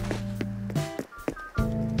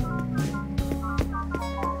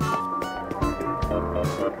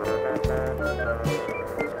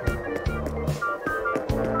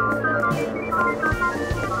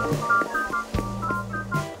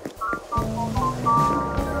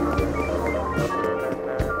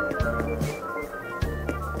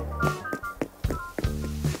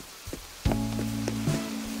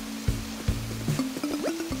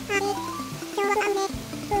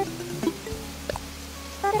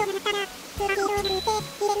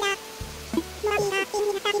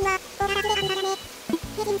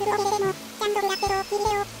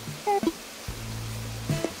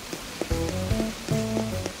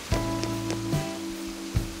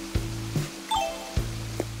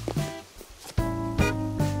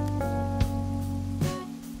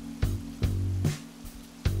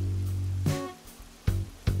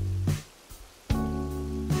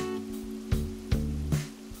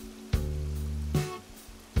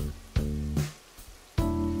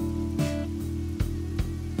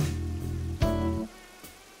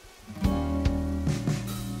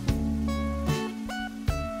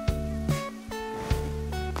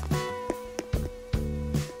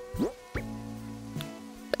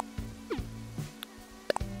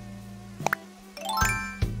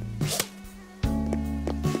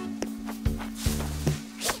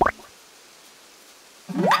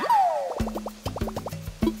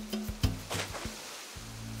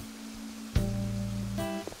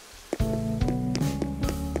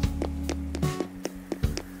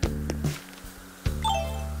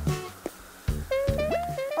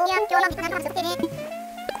今日はみんなの話をしてね。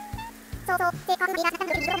そうそう、生活になった時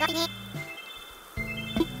に色がね。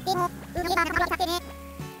でも、海がなくなってね。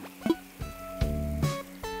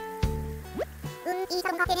いいサ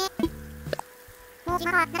ウンドってね。もう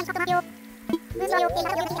島が何かとなるよ。虫はよっていた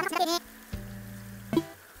らよく聞かせてね。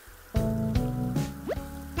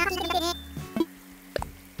流してみてね。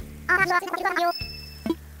あらにはつながってるよ。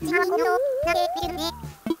島はこの投げてるね。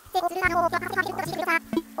成功するのを分かってかけることしてくれた。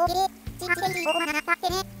おげれ、18ページをご覧になったって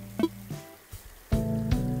ね。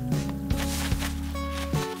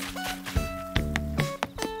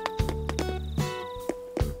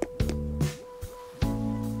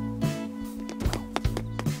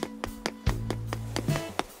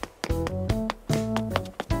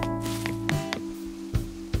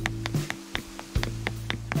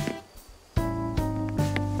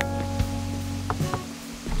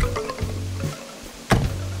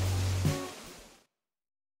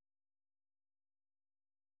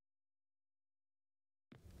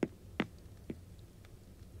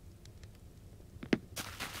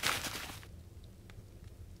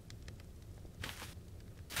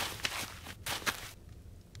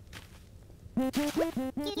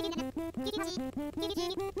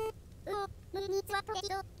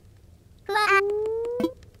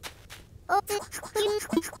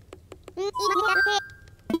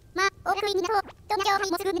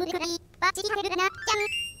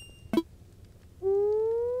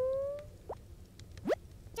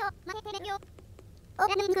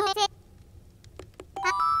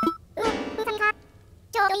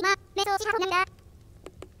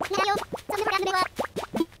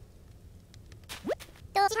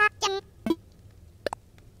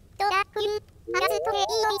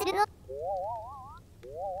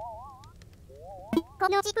こ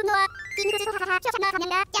の自分のは、キングスと母が著者の花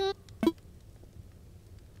がちゃん。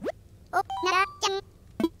お、なら、ちゃん。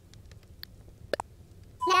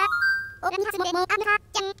なら、おがみはすもでもあむは、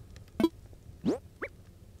ちゃん。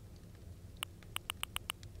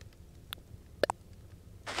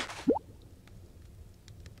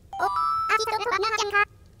お、あきとがなちゃんか。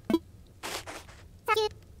さきゅ、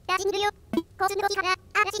ラジングよ。こすぬごきから、あ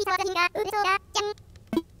らしにさわたにがうれそうだ、ちゃん。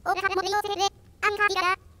おがはれもでよせれれ、あんかびら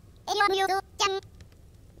ら。えりわむよぞ、ちゃん。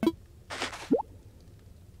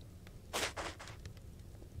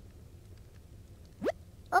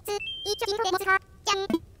おつ、いちょきんこでもすは、じゃん。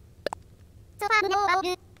ソファームのあおる、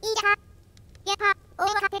いいじゃは。やっぱ、お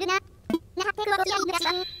れはかってるな。なかってくわろしやいむらし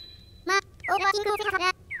ばん。ま、おれはキングをせはから、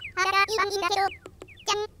はらがいいわんいいんだけど、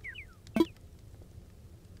じゃん。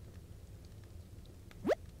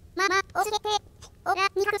まあまあ、おしげて、おら、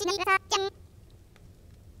にかくしないらさ、じゃん。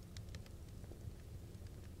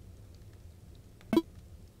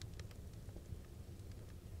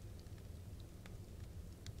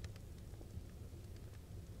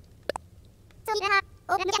そいらは、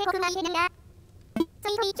おらむじゃれこくまいれなんだ。そ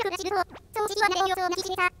いそい、に着が知ると、掃除はなれようなきし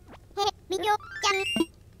れた。へれ、微妙、じゃ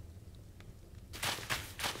ん。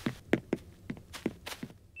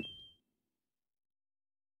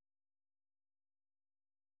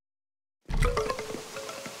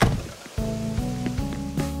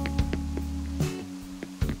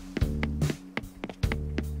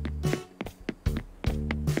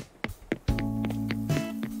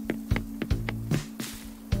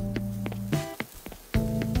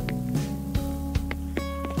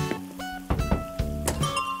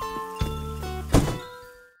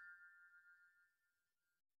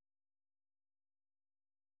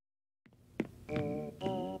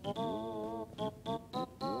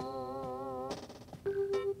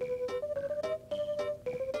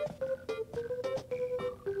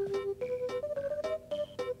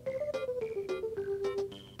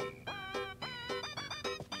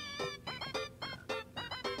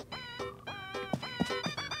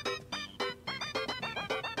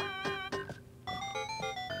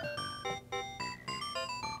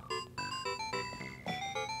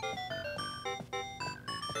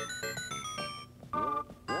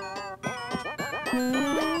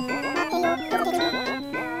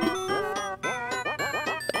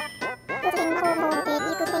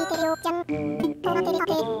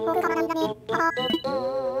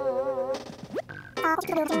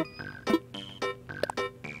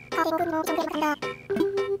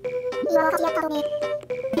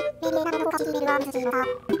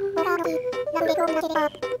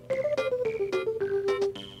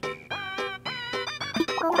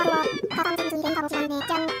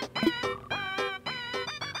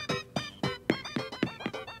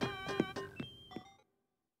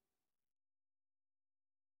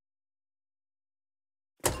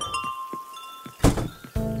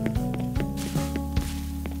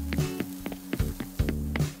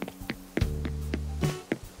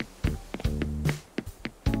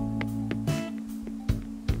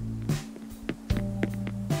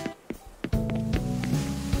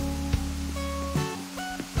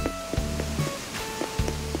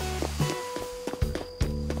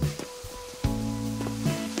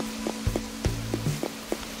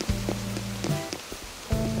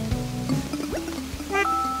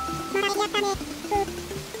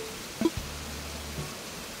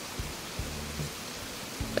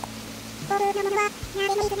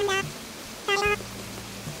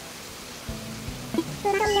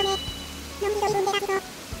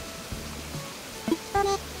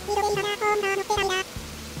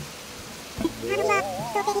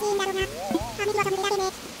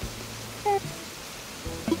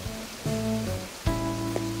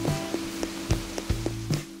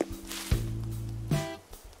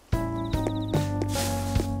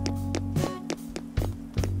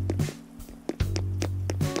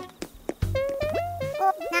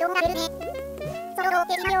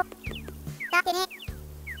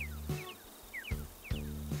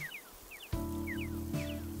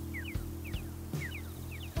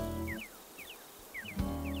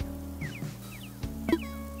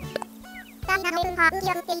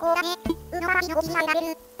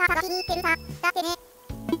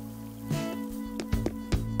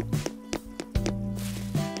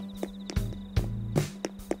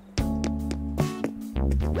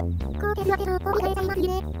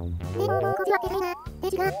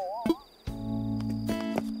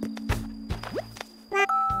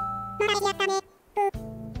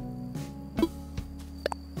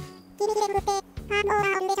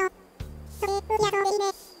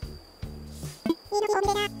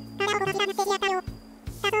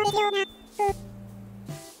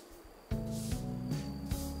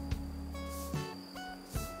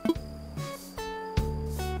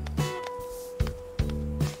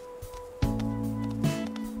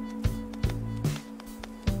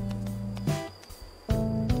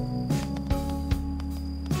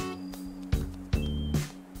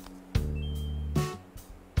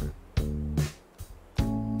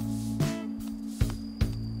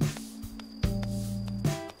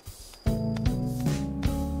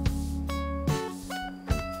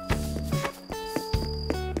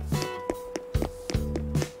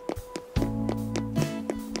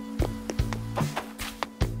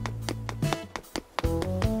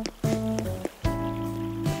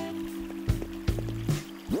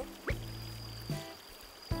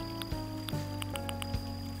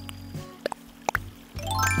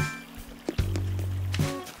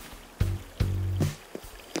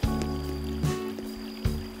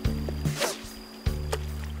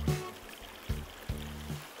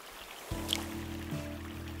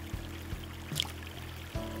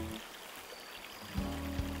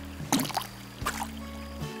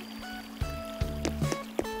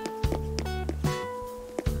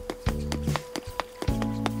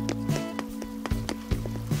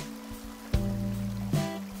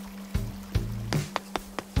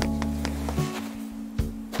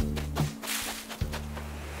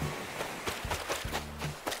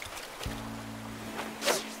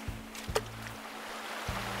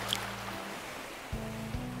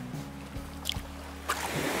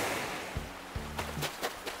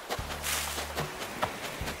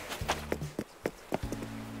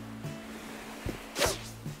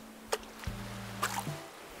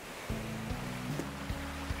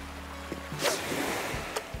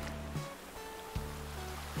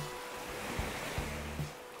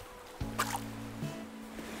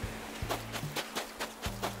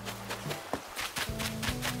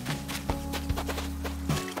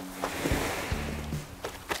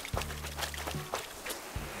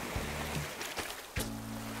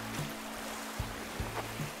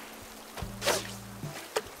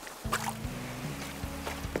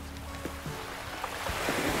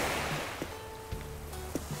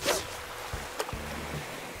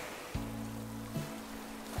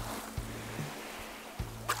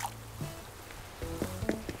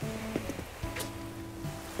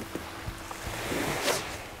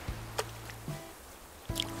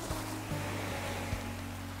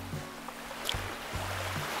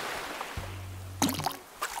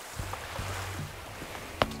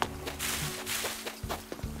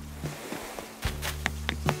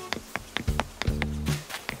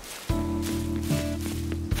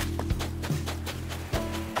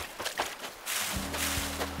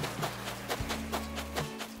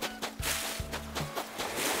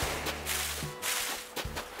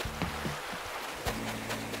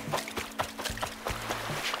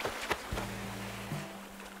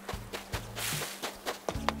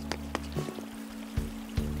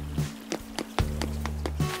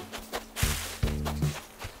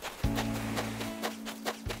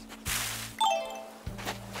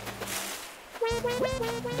評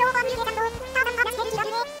判見てたと、ただ話してる気がす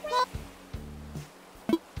るね。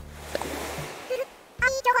あ、い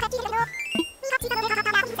い情報が聞いてるけど、2月なので母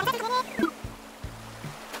から封鎖されたからね。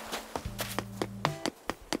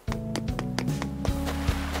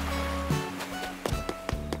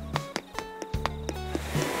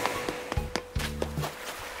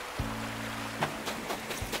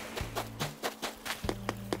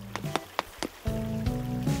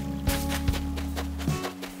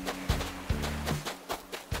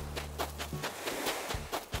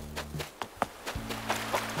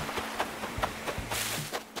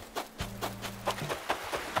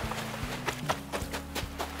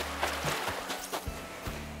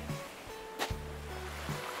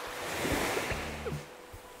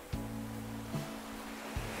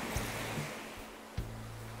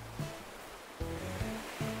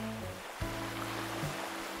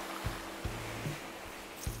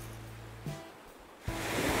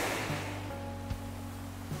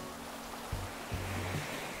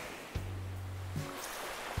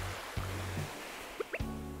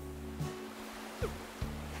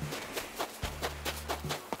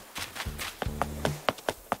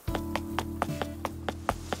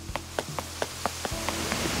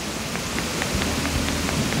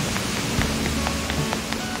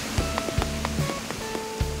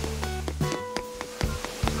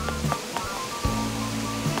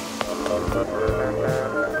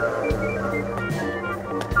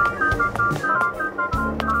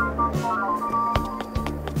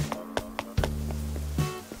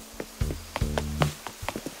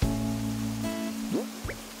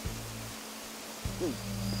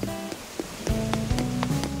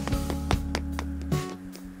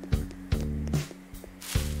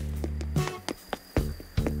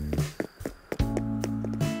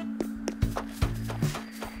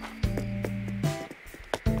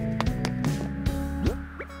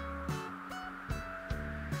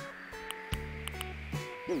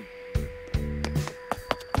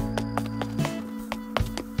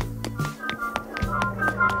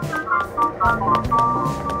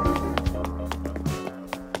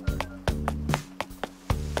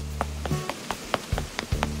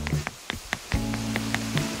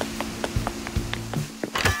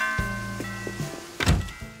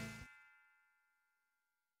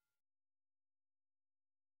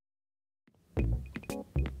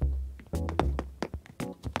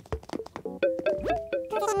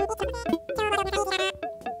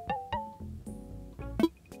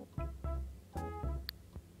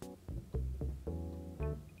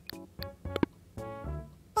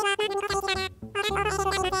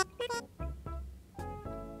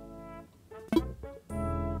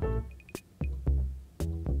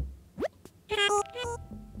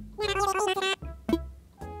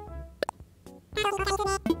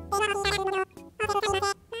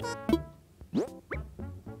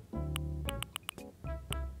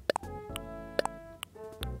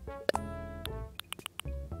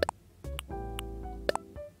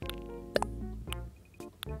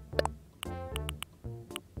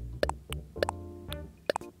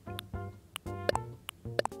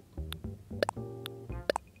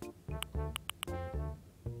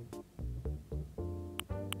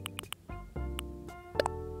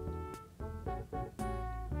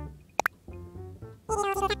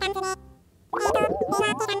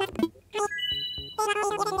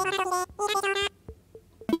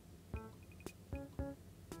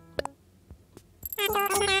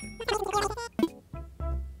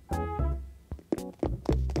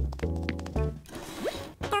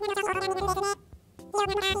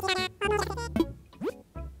Thank you.